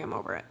like, okay, I'm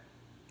over it.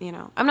 You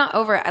know, I'm not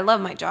over it. I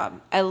love my job.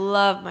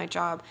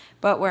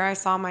 But where I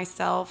saw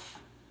myself,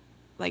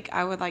 like,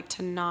 I would like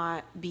to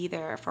not be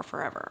there for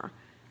forever.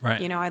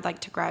 Right. You know, I'd like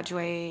to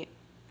graduate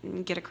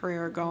and get a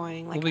career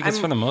going. Like, Well, because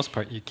for the most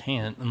part, you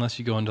can't unless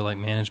you go into like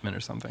management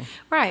or something.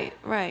 Right.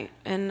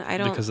 And I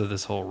don't. Because of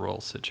this whole role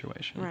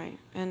situation. Right.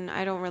 And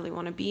I don't really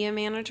want to be a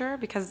manager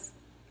because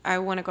I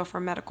want to go for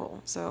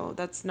medical. So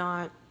that's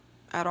not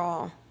at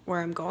all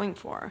where I'm going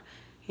for,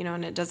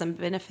 and it doesn't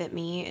benefit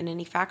me in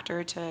any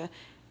factor to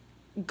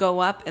go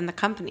up in the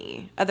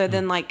company other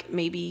than like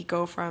maybe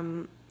go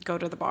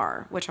to the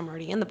bar, which I'm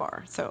already in the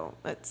bar. So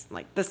it's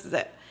like, this is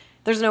it.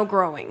 There's no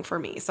growing for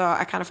me. So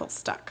I kind of feel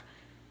stuck.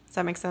 Does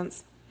that make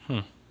sense?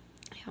 Yeah.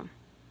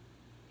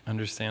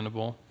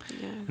 Understandable.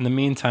 Yeah. In the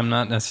meantime,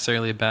 not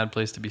necessarily a bad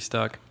place to be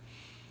stuck.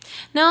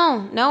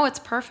 No, it's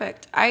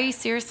perfect. I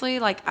seriously,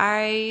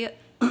 100%,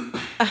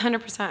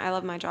 I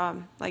love my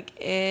job.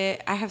 I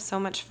have so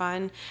much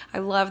fun. I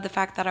love the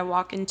fact that I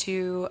walk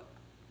into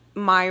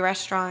my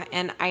restaurant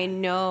and I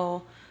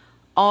know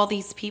all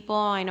these people.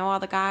 I know all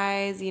the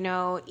guys,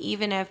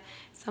 even if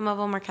some of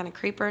them are kind of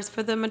creepers,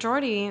 for the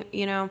majority,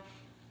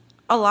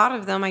 a lot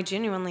of them I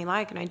genuinely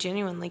like and I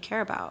genuinely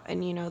care about.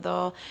 And,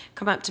 they'll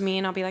come up to me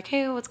and I'll be like,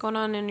 hey, what's going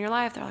on in your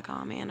life? They're like,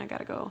 oh man, I got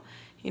to go,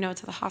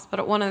 to the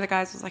hospital. One of the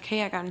guys was like,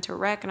 hey, I got into a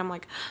wreck. And I'm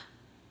like,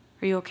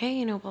 are you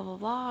okay? Blah, blah,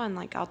 blah. And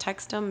I'll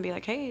text them and be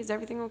like, hey, is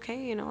everything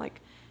okay?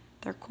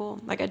 They're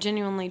cool. I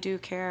genuinely do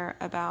care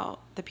about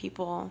the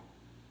people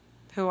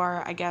who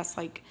are, I guess,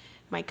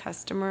 my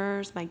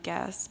customers, my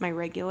guests, my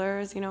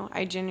regulars,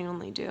 I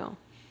genuinely do.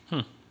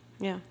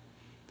 Yeah.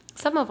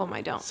 Some of them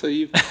I don't. So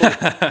you've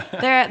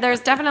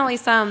There's definitely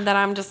some that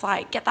I'm just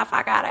like, get the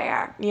fuck out of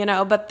here,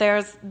 but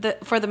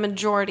for the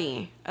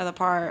majority of the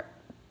part,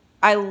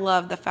 I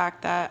love the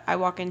fact that I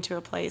walk into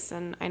a place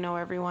and I know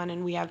everyone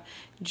and we have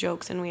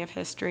jokes and we have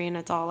history and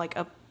it's all like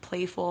a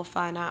playful,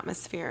 fun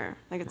atmosphere.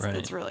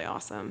 It's really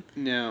awesome.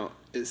 Now,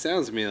 it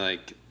sounds to me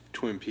like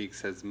Twin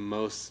Peaks has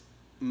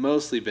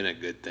mostly been a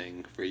good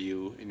thing for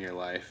you in your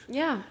life.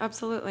 Yeah,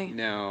 absolutely.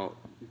 Now,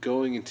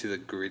 going into the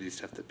gritty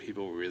stuff that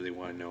people really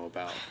want to know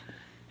about,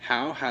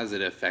 how has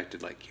it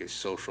affected your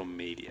social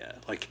media?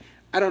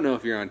 I don't know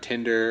if you're on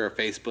Tinder or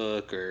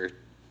Facebook or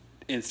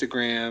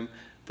Instagram,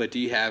 but do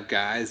you have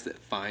guys that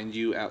find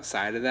you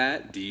outside of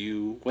that?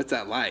 What's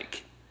that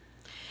like?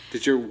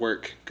 Does your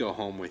work go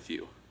home with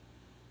you?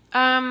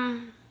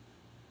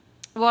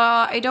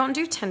 Well, I don't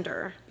do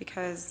Tinder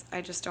because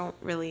I just don't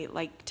really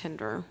like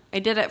Tinder. I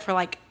did it for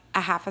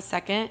a half a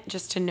second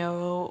just to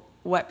know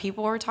what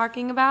people were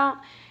talking about,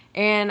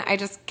 and I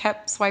just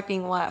kept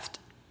swiping left.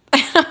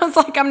 I was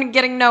like, I'm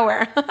getting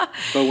nowhere. But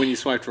when you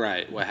swiped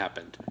right, what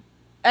happened?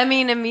 I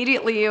mean,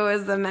 immediately it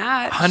was a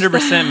match.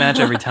 100% match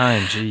every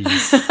time.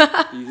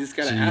 Jeez. You just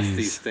got to ask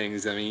these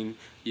things. I mean,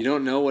 you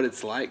don't know what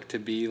it's like to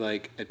be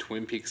a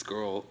Twin Peaks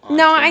girl on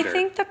No, Tinder. I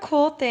think the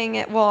cool thing,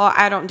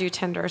 I don't do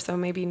Tinder, so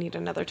maybe you need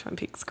another Twin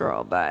Peaks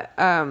girl, but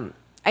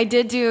I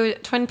did do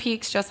Twin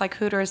Peaks just like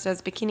Hooters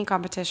does bikini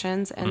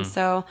competitions, and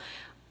so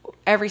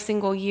every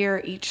single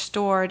year each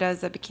store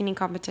does a bikini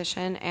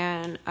competition,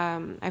 and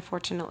I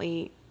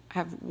fortunately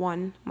have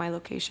won my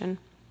location.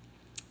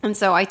 And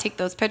so I take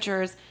those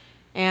pictures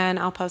and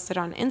I'll post it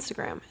on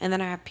Instagram. And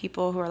then I have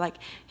people who are like,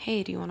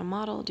 hey, do you want to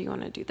model? Do you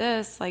want to do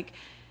this?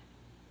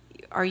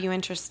 Are you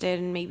interested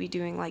in maybe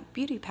doing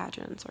beauty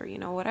pageants or,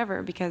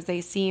 whatever? Because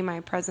they see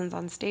my presence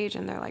on stage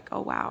and they're like,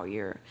 oh, wow,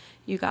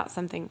 you got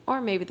something. Or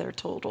maybe they're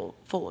total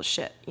full of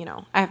shit,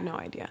 I have no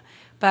idea.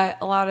 But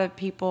a lot of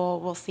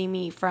people will see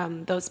me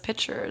from those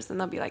pictures and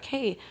they'll be like,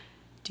 hey,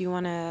 do you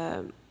want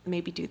to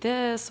maybe do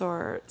this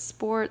or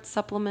sports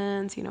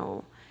supplements,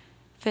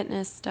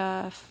 fitness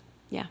stuff?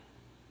 Yeah.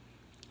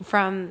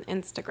 From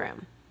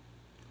Instagram.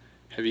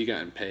 Have you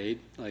gotten paid?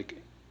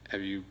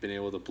 Have you been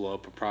able to blow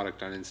up a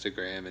product on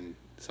Instagram and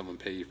someone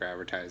pay you for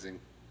advertising?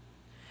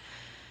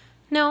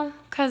 No,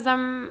 because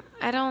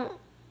I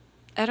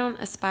don't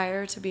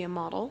aspire to be a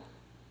model,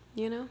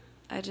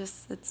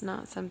 it's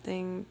not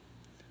something.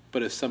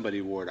 But if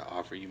somebody were to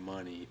offer you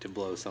money to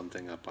blow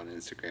something up on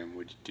Instagram,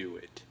 would you do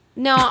it?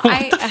 No,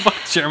 What the fuck,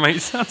 Jeremiah? You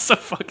sound so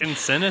fucking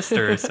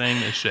sinister saying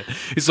this shit.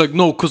 He's like,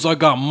 no, because I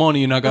got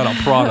money and I got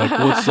a product.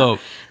 What's up?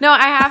 No,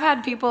 I have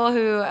had people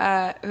who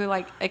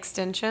like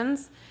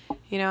extensions,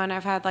 and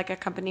I've had a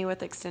company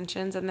with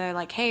extensions, and they're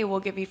like, hey, we'll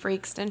give you free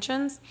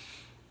extensions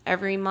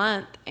every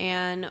month,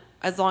 and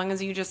as long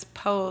as you just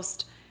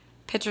post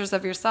pictures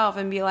of yourself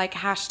and be like,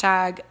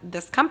 hashtag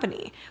this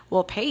company,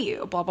 we'll pay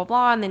you, blah, blah,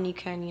 blah, and then you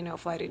can,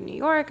 fly to New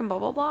York and blah,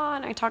 blah, blah.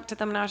 And I talked to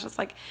them and I was just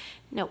like,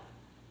 no.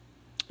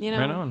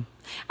 Right on.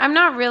 I'm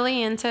not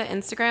really into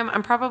Instagram.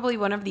 I'm probably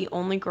one of the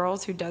only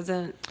girls who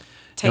doesn't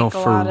take No, a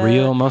for lot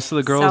real. of Most of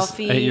the girls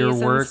selfies at your and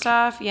work,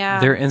 stuff.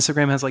 Yeah. their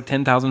Instagram has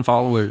 10,000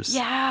 followers.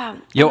 Yeah.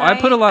 Yo, And I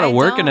put a lot of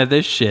work don't. into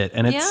this shit,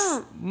 and it's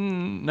Yeah.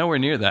 nowhere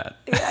near that.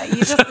 Yeah,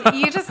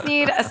 you just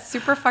need a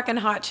super fucking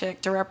hot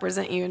chick to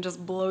represent you and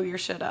just blow your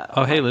shit up.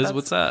 Oh, hey, Liz, That's-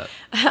 what's up?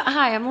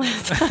 Hi, I'm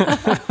Liz.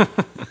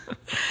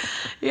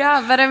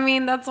 Yeah, but I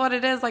mean, that's what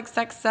it is.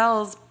 Sex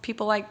sells.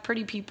 People like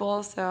pretty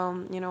people.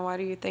 So, why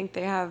do you think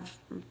they have,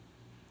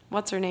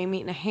 what's her name,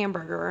 eating a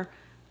hamburger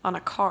on a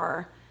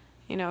car?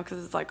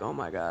 Because it's oh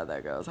my God,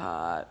 that girl's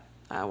hot.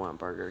 I want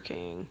Burger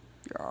King.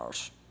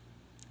 Gosh.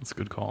 That's a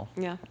good call.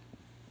 Yeah.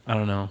 I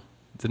don't know.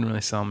 It didn't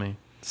really sell me.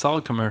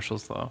 Solid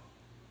commercials, though.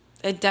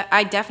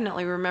 I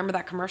definitely remember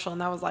that commercial,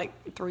 and that was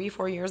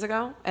 3-4 years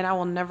ago, and I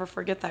will never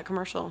forget that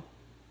commercial.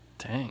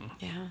 Dang.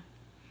 Yeah.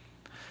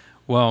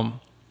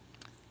 Well,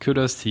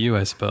 kudos to you,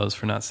 I suppose,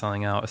 for not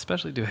selling out,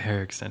 especially to a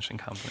hair extension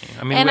company.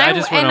 I mean, And I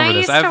just went over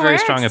this. I have very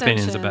strong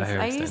opinions about hair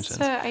extensions.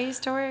 extensions. I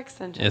used to wear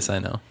extensions. Yes, I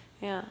know.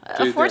 Yeah.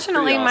 they're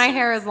Unfortunately, pretty my awesome.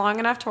 hair is long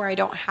enough to where I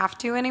don't have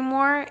to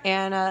anymore.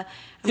 And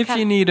If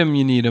you need them,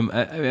 you need them.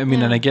 I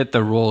mean, and I get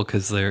the rule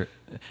because they're...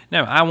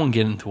 No, I won't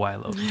get into why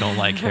I don't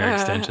like hair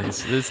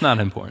extensions. It's not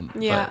important.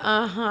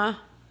 yeah,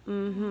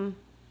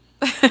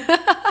 but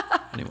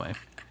anyway.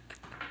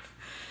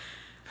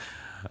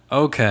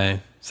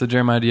 Okay. So,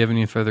 Jeremiah, do you have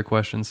any further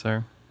questions,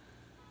 sir?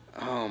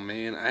 Oh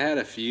man, I had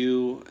a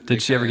few.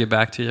 Did she ever get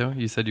back to you?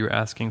 You said you were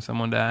asking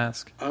someone to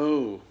ask.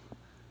 Oh,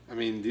 I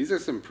mean, these are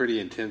some pretty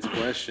intense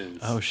questions.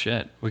 Oh,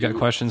 shit. We got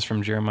questions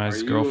from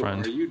Jeremiah's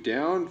girlfriend. Are you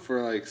down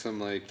for like some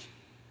let's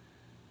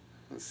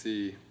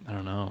see. I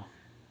don't know.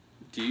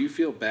 Do you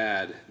feel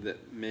bad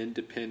that men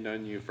depend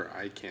on you for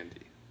eye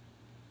candy?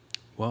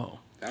 Whoa.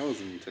 That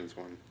was an intense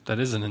one. That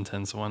is an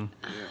intense one.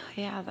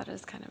 Yeah, that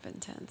is kind of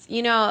intense.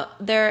 You know,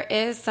 there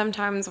is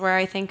sometimes where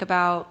I think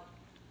about,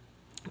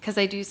 because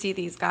I do see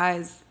these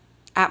guys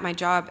at my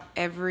job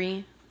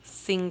every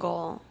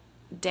single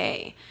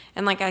day.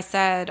 And like I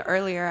said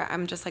earlier,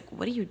 I'm just like,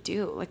 what do you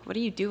do? Like, what do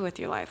you do with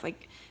your life?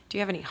 Like, do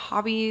you have any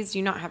hobbies? Do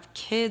you not have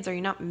kids? Are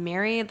you not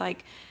married?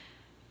 Like,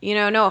 you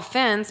know, no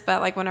offense, but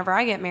like whenever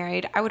I get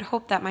married, I would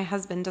hope that my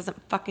husband doesn't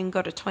fucking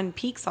go to Twin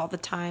Peaks all the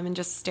time and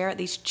just stare at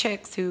these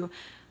chicks who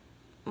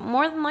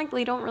more than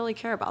likely don't really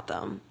care about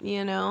them,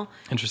 you know?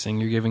 Interesting.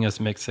 You're giving us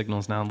mixed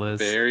signals now, Liz.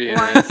 Very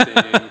interesting.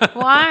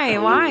 Why?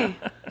 Never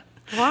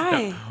You're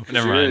mind. a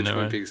Never Twin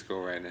mind. Peaks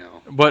girl right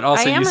now. But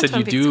also, I am you a said Twin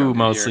you Peaks do girl.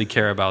 mostly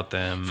care about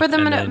them. For the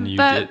and minute, then you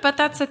but did- but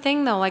that's the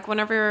thing though. Like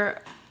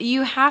whenever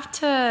you have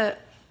to,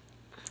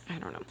 I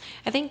don't know.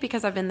 I think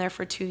because I've been there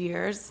for 2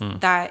 years,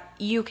 that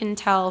you can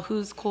tell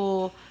who's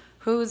cool,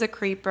 who's a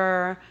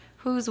creeper,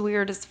 who's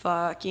weird as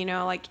fuck. You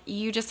know, like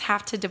you just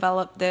have to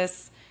develop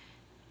this.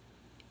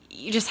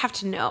 You just have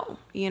to know,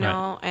 you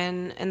know,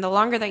 Right. and the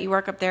longer that you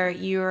work up there,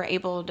 you're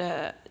able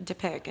to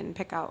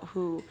pick out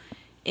who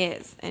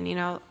is, and you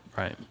know.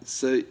 Right.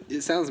 So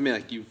it sounds to me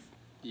like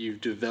you've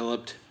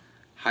developed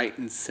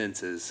heightened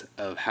senses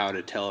of how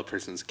to tell a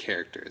person's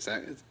character.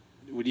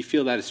 Would you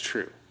feel that is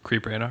true?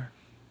 Creep radar.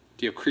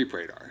 Do you have creep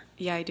radar?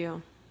 Yeah, I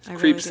do. I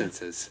Creep really do.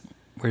 senses.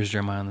 Where's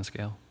Jeremiah on the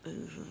scale?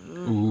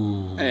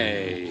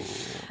 Hey,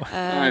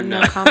 I'm No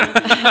not. comment.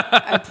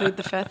 I plead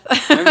the fifth.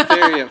 I'm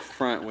very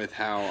upfront with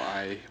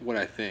what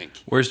I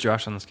think. Where's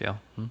Josh on the scale?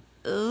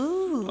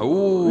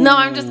 No,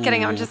 I'm just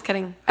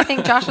kidding. I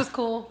think Josh is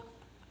cool.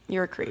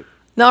 You're a creep.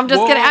 No, I'm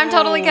just kidding. I'm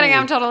totally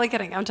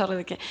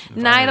kidding.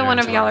 Neither one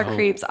of y'all are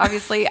creeps.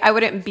 Obviously, I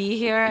wouldn't be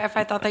here if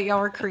I thought that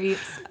y'all were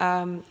creeps.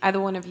 Either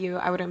one of you,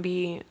 I wouldn't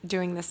be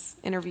doing this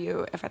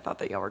interview if I thought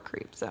that y'all were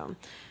creeps. So,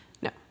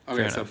 no. Okay,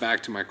 Fair so enough.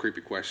 back to my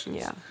creepy questions.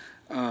 Yeah.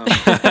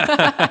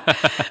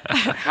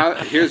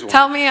 Here's one.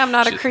 Tell me I'm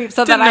not a creep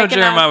so that Didn't I know can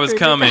Jeremiah ask was creepy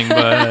coming,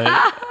 but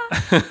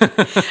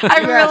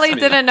I really asked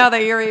me. didn't know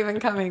that you were even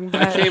coming,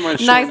 but came on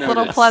short nice little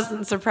notice.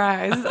 pleasant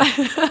surprise.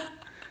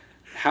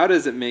 How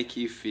does it make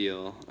you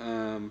feel?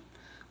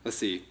 Let's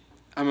see.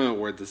 I'm gonna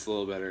word this a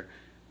little better.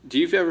 Do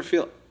you ever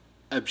feel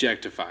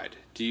objectified?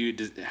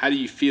 How do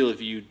you feel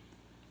if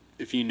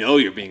you know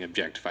you're being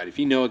objectified? If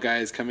you know a guy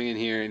is coming in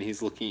here and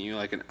he's looking at you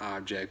like an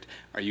object,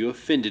 are you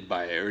offended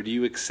by it or do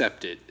you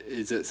accept it?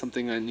 Is it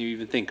something that you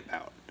even think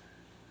about?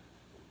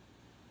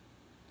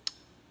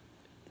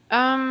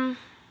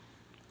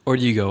 or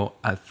do you go,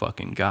 I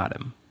fucking got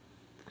him?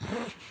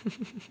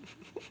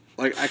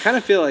 Like, I kind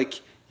of feel like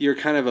you're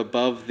kind of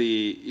above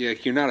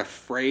you're not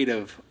afraid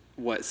of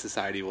what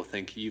society will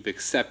think. You've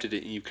accepted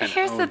it and you've kind of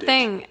Here's owned the it.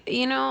 thing,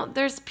 you know,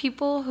 there's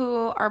people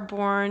who are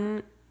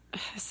born.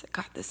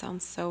 God, this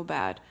sounds so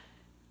bad.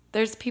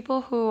 There's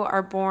people who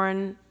are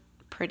born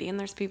pretty, and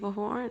there's people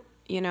who aren't.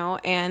 You know,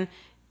 and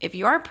if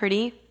you are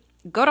pretty,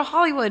 go to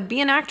Hollywood, be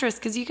an actress,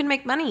 because you can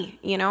make money.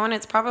 You know, and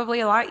it's probably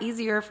a lot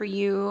easier for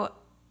you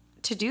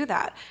to do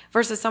that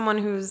versus someone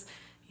who's,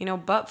 you know,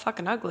 butt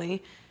fucking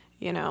ugly.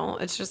 You know,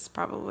 it's just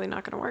probably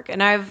not going to work.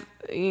 And I've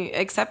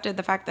accepted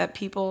the fact that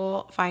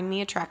people find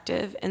me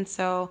attractive. And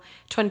so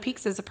Twin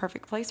Peaks is a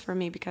perfect place for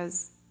me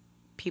because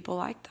people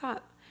like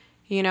that,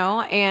 you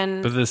know?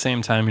 And But at the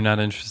same time, you're not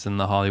interested in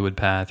the Hollywood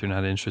path. You're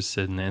not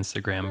interested in the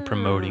Instagram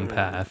promoting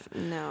path.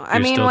 no, I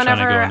You're mean, still trying to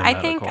go whenever into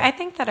medical. I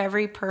think that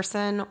every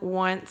person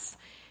wants,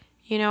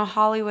 you know,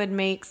 Hollywood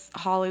makes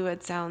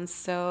Hollywood sound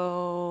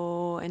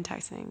so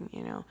enticing,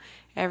 you know?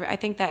 I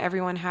think that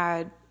everyone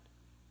had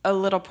a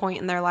little point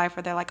in their life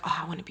where they're like, oh,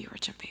 I want to be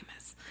rich and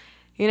famous,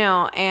 you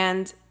know,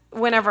 and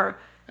whenever,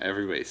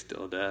 Everybody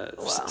still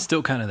does.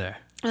 Still kind of there.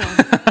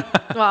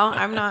 well,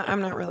 I'm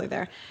not really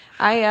there.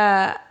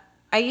 I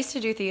used to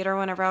do theater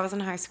whenever I was in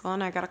high school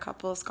and I got a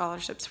couple of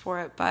scholarships for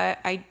it, but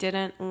I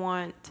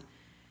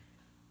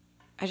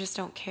just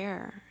don't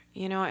care.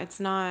 You know, it's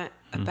not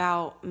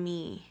about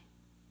me.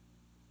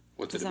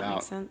 What's Does it that about?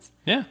 make sense?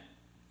 Yeah.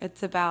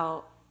 It's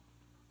about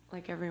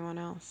like everyone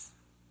else.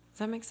 Does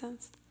that make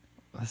sense?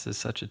 This is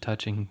such a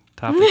touching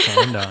topic to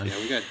end on. Yeah,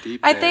 we got deep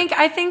I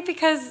there. think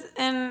because,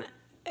 and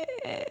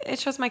it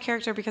shows my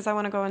character because I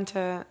want to go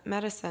into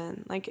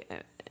medicine.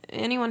 Like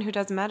anyone who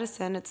does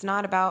medicine, it's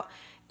not about,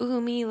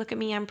 ooh, me, look at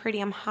me, I'm pretty,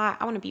 I'm hot.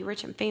 I want to be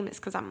rich and famous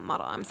because I'm a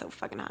model. I'm so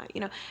fucking hot.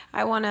 You know,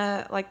 I want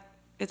to, like,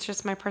 it's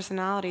just my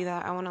personality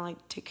that I want to,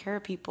 like, take care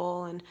of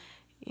people and,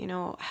 you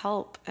know,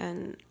 help.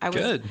 And I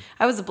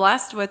was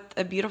blessed with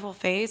a beautiful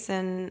face,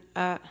 and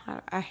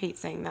I hate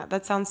saying that.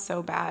 That sounds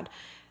so bad.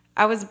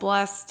 I was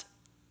blessed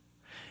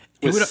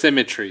with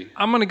symmetry.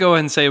 I'm going to go ahead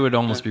and say it would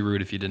almost be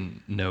rude if you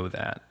didn't know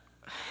that.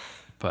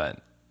 But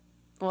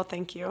well,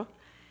 thank you.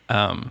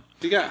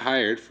 You got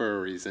hired for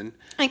a reason.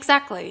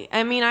 Exactly.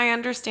 I mean, I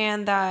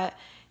understand that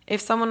if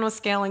someone was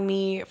scaling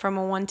me from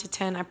a 1 to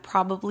 10, I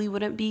probably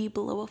wouldn't be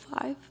below a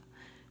 5.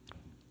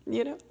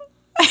 You know?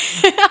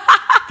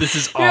 This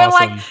is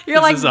awesome.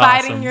 You're like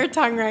biting your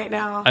tongue right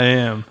now. I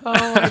am. Oh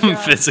my I'm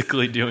God.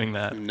 physically doing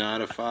that. I'm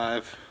not a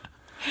 5.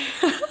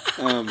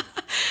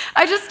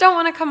 I just don't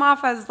want to come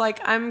off as like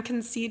I'm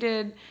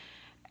conceited,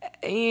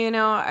 you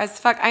know, as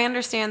fuck. I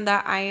understand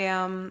that I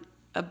am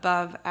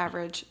above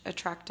average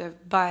attractive,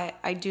 but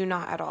I do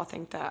not at all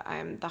think that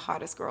I'm the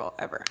hottest girl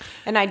ever.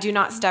 And I do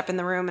not step in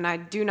the room, and I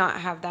do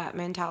not have that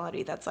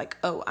mentality that's like,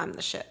 oh, I'm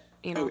the shit.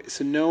 You know? Okay,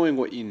 so knowing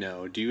what you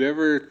know, do you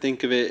ever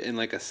think of it in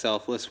like a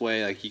selfless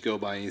way? Like you go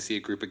by and you see a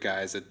group of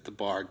guys at the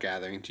bar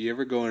gathering. Do you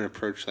ever go and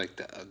approach like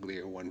the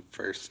uglier one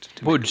first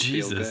to make them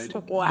Jesus. feel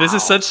good? Wow. This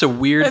is such a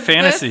weird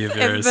fantasy of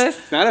yours.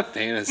 Not a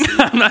fantasy.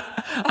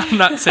 I'm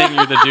not saying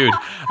you're the dude.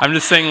 I'm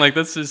just saying like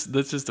that's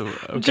just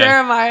okay.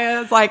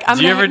 Jeremiah is like, I'm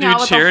Do you gonna ever hang out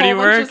do with charity a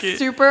whole bunch work? of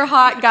super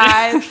hot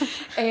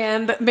guys,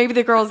 and maybe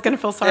the girl's gonna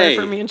feel sorry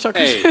for me and choke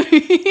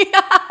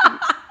her.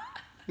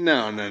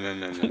 No.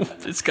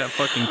 This got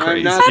fucking I'm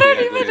crazy. not I the don't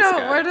even ugliest know.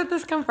 guy. Where did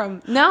this come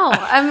from? No,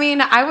 I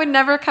mean, I would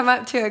never come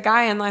up to a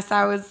guy unless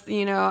I was,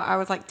 you know, I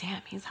was like,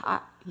 damn, he's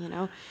hot, you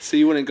know? So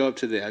you wouldn't go up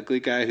to the ugly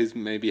guy who's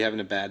maybe having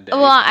a bad day?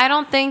 Well, I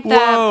don't think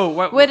that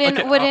Whoa, would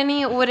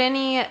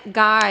any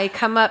guy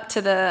come up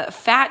to the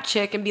fat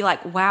chick and be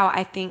like, wow,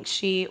 I think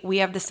we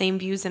have the same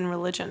views in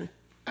religion.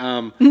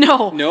 No,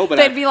 but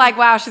they'd be like,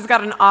 wow, she's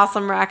got an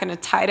awesome rack and a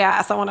tight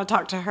ass. I want to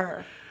talk to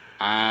her.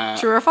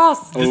 True or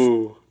false?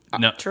 Oh.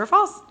 No. True or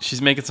false?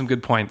 She's making some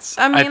good points.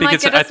 I mean, I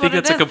think like,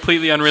 it's a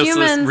completely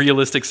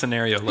unrealistic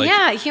scenario. Like,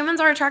 yeah, humans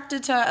are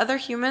attracted to other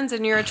humans,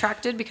 and you're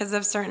attracted because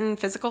of certain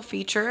physical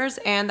features,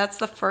 and that's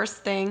the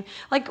first thing.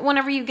 Like,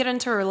 whenever you get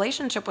into a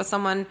relationship with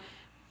someone,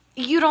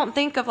 you don't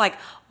think of like,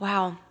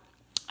 wow,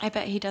 I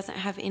bet he doesn't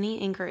have any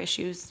anger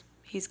issues.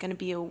 He's going to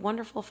be a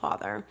wonderful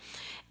father.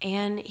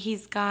 And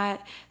he's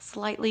got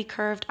slightly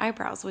curved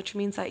eyebrows, which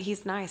means that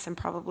he's nice and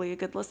probably a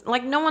good listener.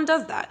 Like, no one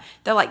does that.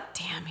 They're like,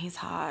 damn, he's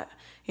hot.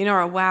 You know,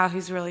 or wow,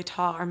 he's really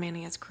tall. Or man,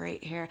 he has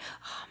great hair.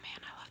 Oh man,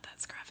 I love that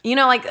scruff. You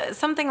know, like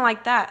something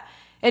like that.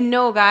 And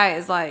no guy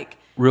is like...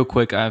 Real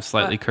quick, I have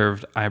slightly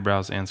curved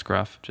eyebrows and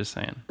scruff, just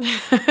saying.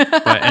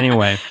 But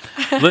anyway,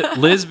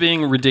 Liz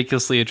being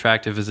ridiculously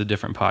attractive is a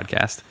different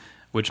podcast,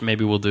 which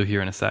maybe we'll do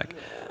here in a sec.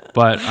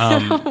 But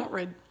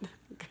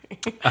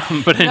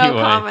but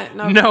anyway,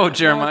 no,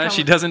 Jeremiah,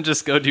 she doesn't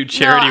just go do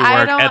charity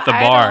work at the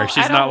bar.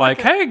 She's not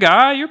like, hey,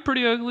 guy, you're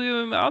pretty ugly.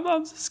 I'll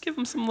just give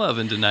him some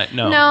loving tonight.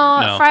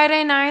 No.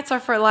 Friday nights are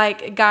for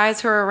like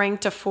guys who are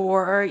ranked to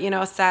 4. You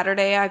know,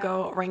 Saturday I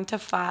go ranked to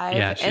 5.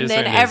 Yeah, and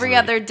then every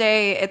other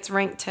day it's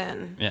ranked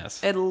 10.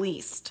 Yes. At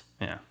least.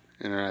 Yeah.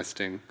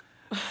 Interesting.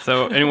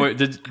 So anyway,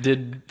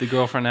 did the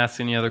girlfriend ask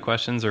any other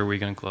questions, or are we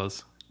going to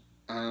close?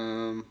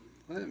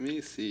 Let me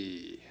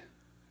see.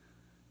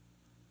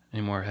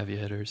 Any more heavy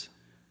hitters?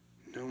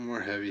 No more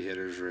heavy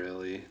hitters,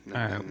 really. All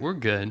right, we're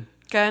good.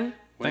 Good.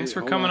 Thanks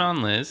for coming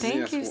on, Liz.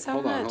 Thank you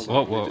so much.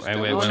 Whoa, whoa.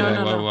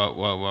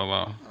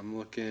 I'm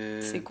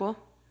looking. Sequel.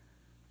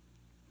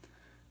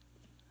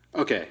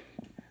 Okay.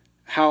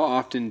 How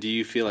often do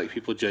you feel like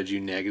people judge you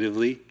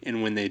negatively?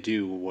 And when they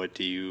do, what's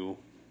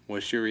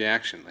your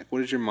reaction? Like,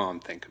 what does your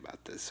mom think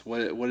about this? What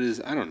is,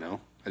 I don't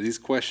know. Are these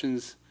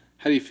questions,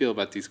 how do you feel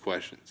about these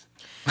questions?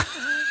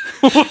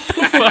 What the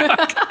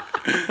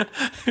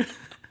fuck?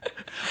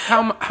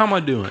 How am I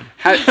doing?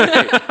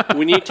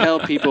 When you tell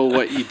people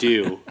what you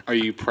do, are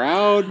you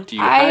proud? Do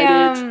you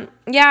hide it?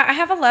 Yeah, I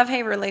have a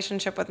love-hate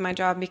relationship with my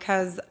job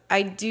because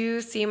I do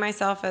see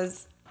myself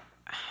as,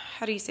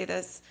 how do you say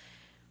this?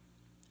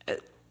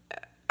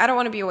 I don't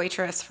want to be a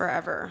waitress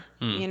forever,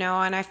 you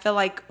know, and I feel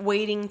like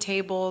waiting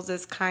tables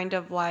is kind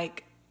of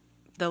like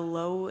the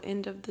low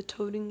end of the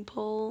totem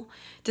pole.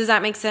 Does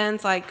that make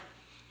sense? Like,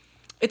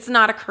 it's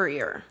not a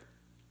career.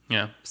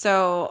 Yeah.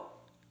 So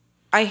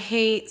I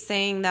hate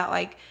saying that,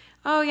 like,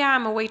 oh, yeah,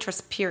 I'm a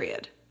waitress,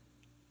 period.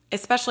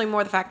 Especially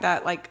more the fact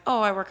that, like,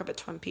 oh, I work up at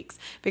Twin Peaks.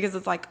 Because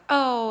it's like,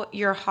 oh,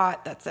 you're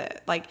hot, that's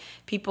it. Like,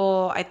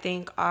 people, I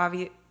think,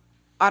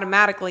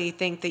 automatically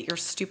think that you're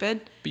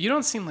stupid. But you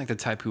don't seem like the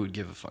type who would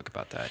give a fuck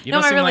about that.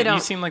 I really don't.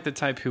 You seem like the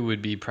type who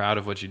would be proud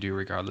of what you do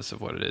regardless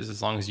of what it is,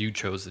 as long as you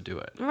chose to do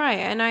it. Right,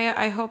 and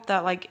I hope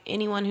that, like,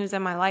 anyone who's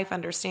in my life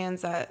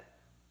understands that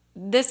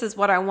this is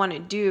what I want to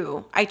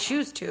do. I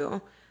choose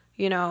to,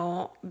 you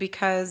know,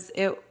 because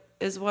it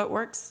is what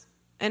works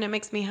and it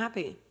makes me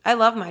happy. I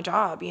love my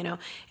job, you know,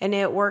 and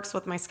it works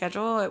with my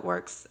schedule. It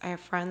works. I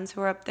have friends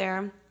who are up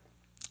there,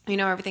 you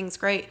know, everything's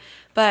great.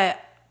 But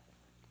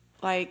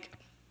like,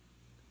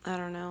 I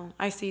don't know.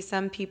 I see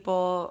some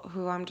people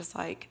who I'm just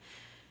like,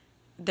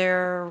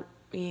 they're,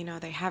 you know,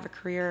 they have a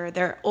career.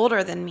 They're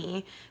older than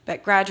me,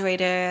 but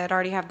graduated,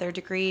 already have their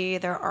degree.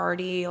 They're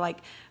already like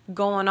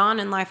going on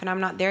in life, and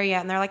I'm not there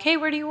yet. And they're like, hey,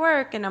 where do you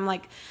work? And I'm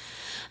like,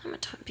 I'm a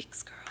Twin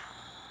Peaks girl.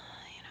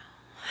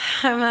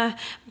 I'm a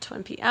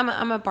Twin Peaks.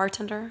 I'm a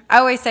bartender. I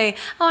always say,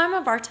 oh, I'm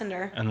a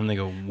bartender. And then they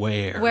go,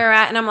 where? Where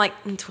at? And I'm like,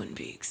 in Twin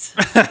Peaks.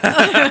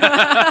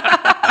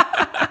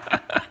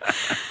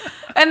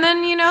 And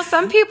then, you know,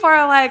 some people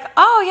are like,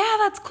 oh,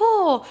 yeah, that's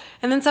cool.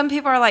 And then some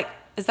people are like,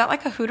 is that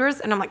like a Hooters?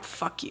 And I'm like,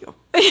 fuck you.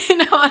 You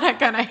know, and I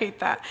kind of hate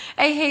that.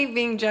 I hate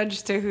being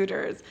judged to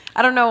Hooters.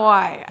 I don't know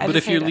why. But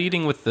if you're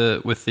leading with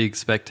the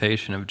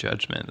expectation of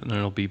judgment, then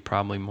it'll be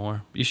probably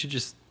more. You should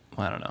just,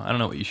 well, I don't know. I don't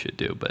know what you should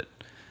do, but.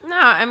 No,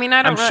 I mean,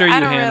 I don't I'm sure you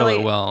handle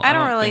really, it well. I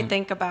don't really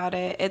think about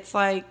it. It's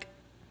like,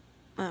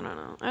 I don't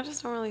know. I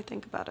just don't really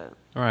think about it.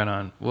 Right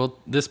on. Well,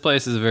 this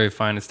place is a very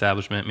fine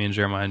establishment. Me and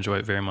Jeremiah enjoy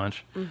it very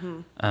much.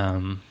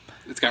 Mm-hmm.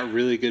 It's got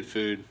really good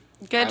food.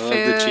 Good I food.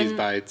 love the cheese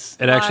bites.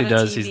 It actually lot of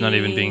does. He's not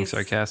even being TVs.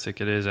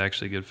 sarcastic. It is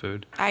actually good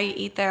food. I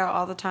eat there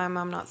all the time.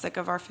 I'm not sick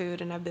of our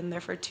food, and I've been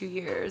there for 2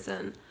 years,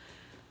 and,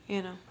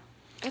 you know,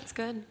 it's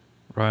good.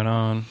 Right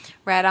on.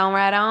 Right on,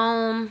 right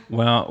on.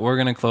 Well, we're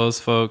going to close,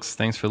 folks.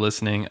 Thanks for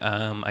listening.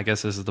 I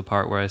guess this is the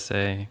part where I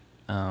say,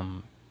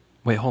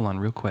 wait, hold on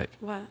real quick.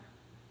 What?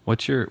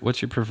 What's your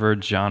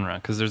preferred genre?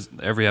 Because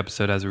every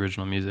episode has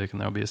original music, and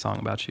there'll be a song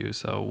about you.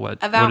 So what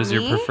is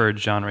your me? preferred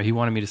genre? He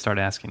wanted me to start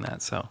asking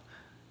that. So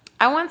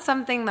I want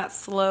something that's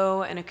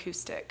slow and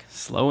acoustic.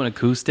 slow and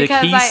acoustic.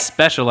 Because He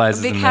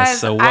specializes in this.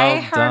 So well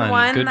I heard done.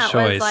 one Good that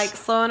choice. was like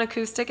slow and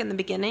acoustic in the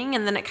beginning,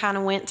 and then it kind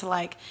of went to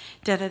like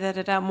da da da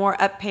da da more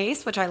up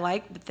pace, which I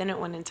like. But then it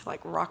went into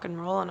like rock and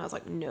roll, and I was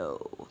like,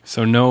 no.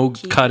 So no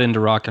cut into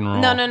rock and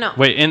roll. No.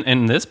 Wait,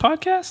 in this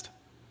podcast?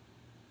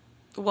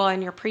 Well,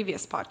 in your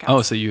previous podcast.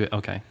 Oh, so you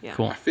okay? Yeah.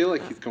 Cool. I feel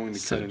like he's going to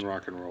So- cut in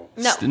rock and roll.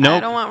 no, Nope. I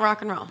don't want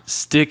rock and roll.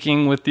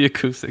 Sticking with the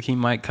acoustic, he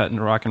might cut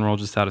into rock and roll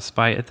just out of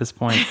spite at this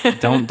point.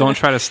 Don't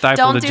try to stifle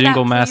Don't the do that,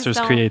 Jingle please Master's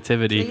don't.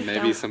 creativity. Please Maybe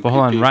don't. some. But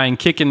hold on, pee-pee. Ryan,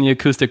 kick in the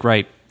acoustic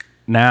right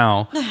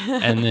now,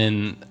 and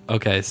then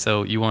okay.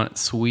 So you want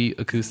sweet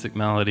acoustic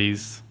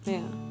melodies,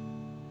 Yeah,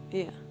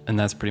 and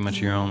that's pretty much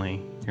your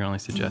only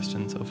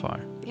suggestion so far.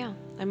 yeah.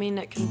 I mean,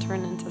 it can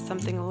turn into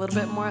something a little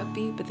bit more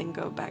upbeat, but then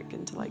go back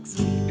into like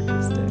sweet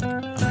acoustic.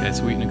 Okay,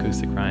 sweet and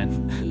acoustic,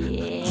 Ryan.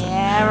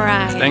 Yeah,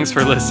 right. Thanks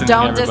for listening,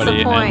 Don't everybody.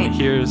 disappoint. And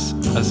here's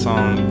a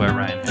song by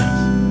Ryan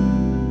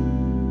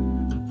Harris.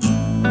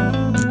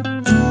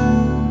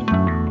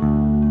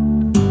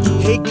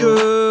 Hey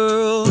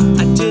girl,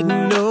 I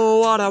didn't know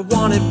what I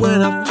wanted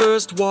when I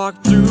first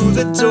walked through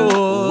the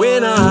door.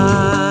 When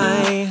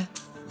I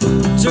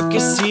took a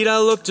seat, I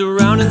looked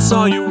around and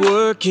saw you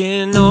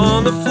working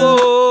on the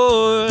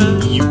floor.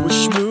 You were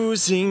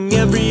schmoozing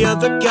every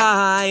other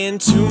guy, and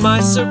to my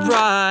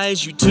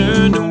surprise, you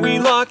turned and we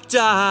locked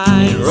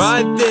eyes. And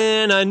right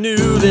then, I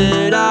knew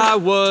that I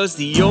was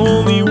the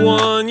only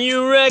one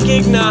you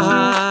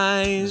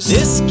recognized.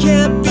 This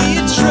can't be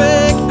a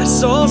trick. I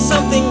saw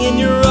something in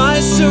your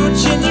eyes so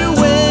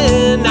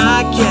genuine.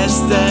 I guess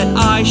that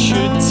I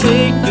should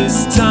take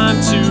this time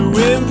to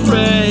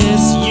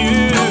impress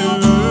you.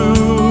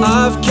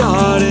 I've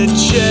got a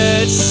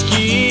jet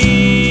ski.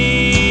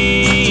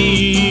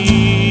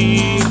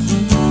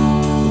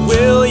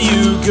 Will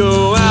you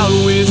go out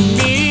with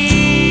me?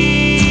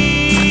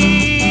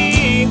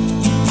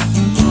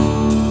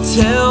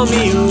 Tell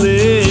me,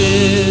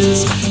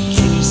 Liz,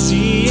 can you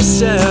see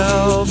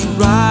yourself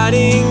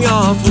riding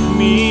off with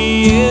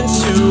me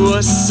into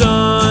a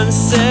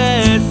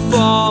sunset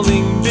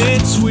falling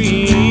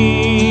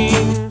between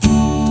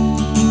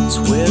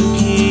Twin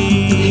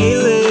Peaks? Hey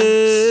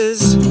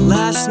Liz,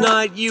 last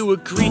night you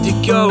agreed to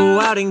go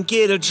out and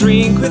get a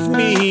drink with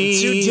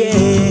me.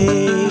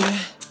 Today,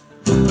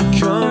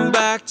 come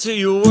back to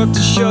your work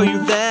to show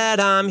you that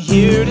I'm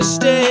here to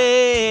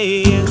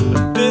stay.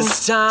 But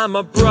this time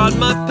I brought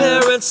my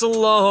parents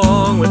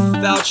along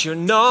without your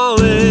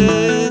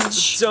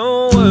knowledge.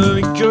 Don't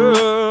worry,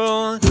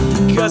 girl,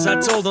 'cause I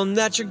told them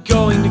that you're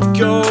going to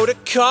go to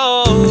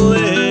college.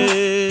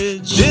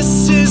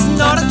 This is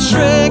not a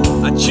trick,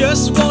 I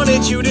just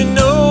wanted you to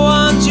know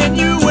I'm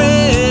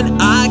genuine.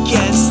 I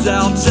guess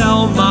I'll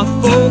tell my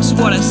folks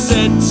what I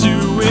said to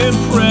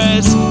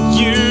impress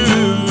you.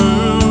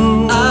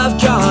 I've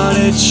got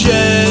a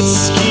jet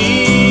ski.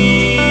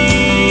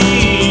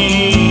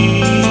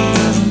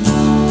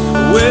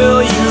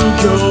 Will you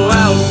go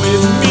out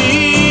with me?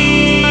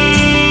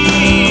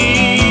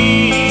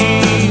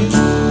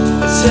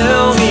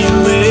 Tell me,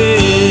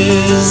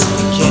 Liz,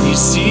 can you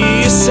see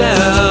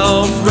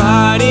yourself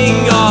riding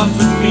off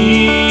with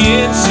me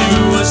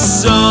into a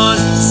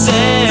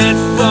sunset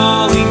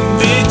falling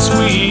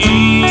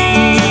between?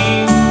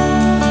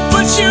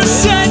 But you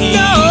said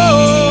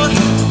no.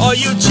 Are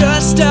you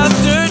just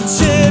after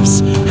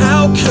tips?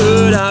 How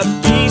could I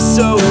be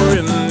so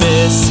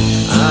remiss?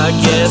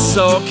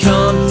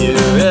 you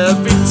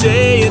every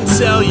day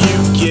until you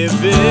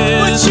give in.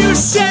 But you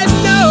said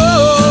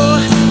no.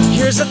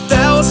 Here's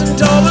 $1,000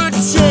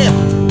 tip.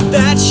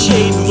 That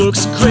shade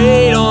looks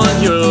great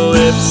on your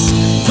lips.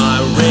 My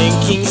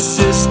ranking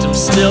system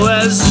still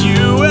has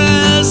you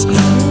as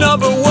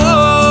number one.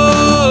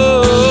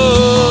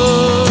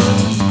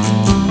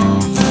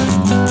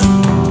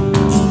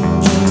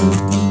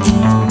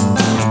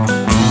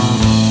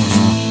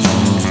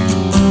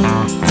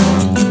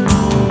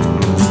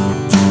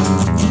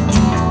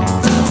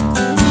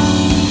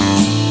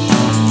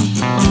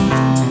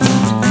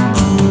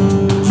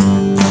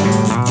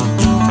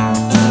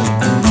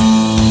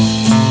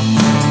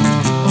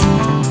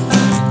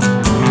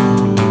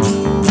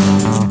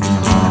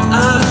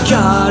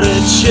 Got a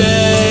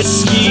jet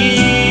ski.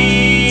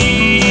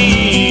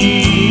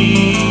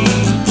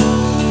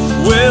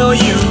 Will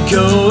you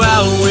go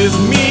out with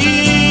me?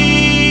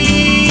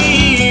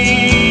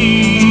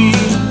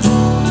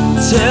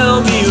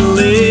 Tell me,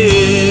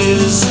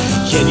 Liz,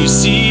 can you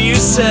see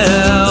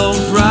yourself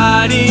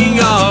riding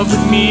off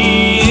with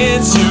me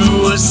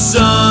into a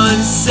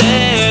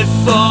sunset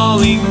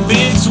falling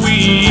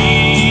between?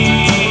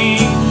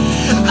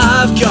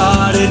 I've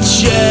got a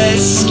jet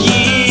ski.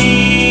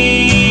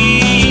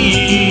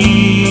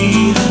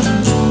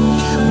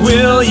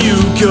 Will you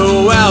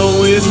go out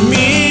with me?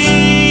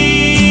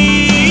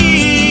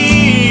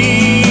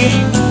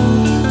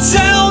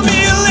 Tell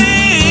me,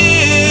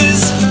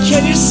 Liz,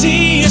 can you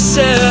see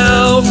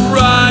yourself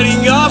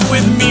riding off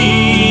with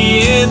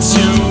me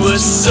into a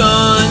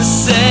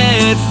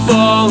sunset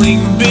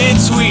falling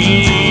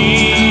between?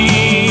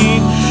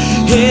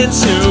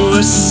 Into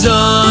a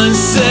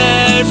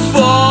sunset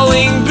falling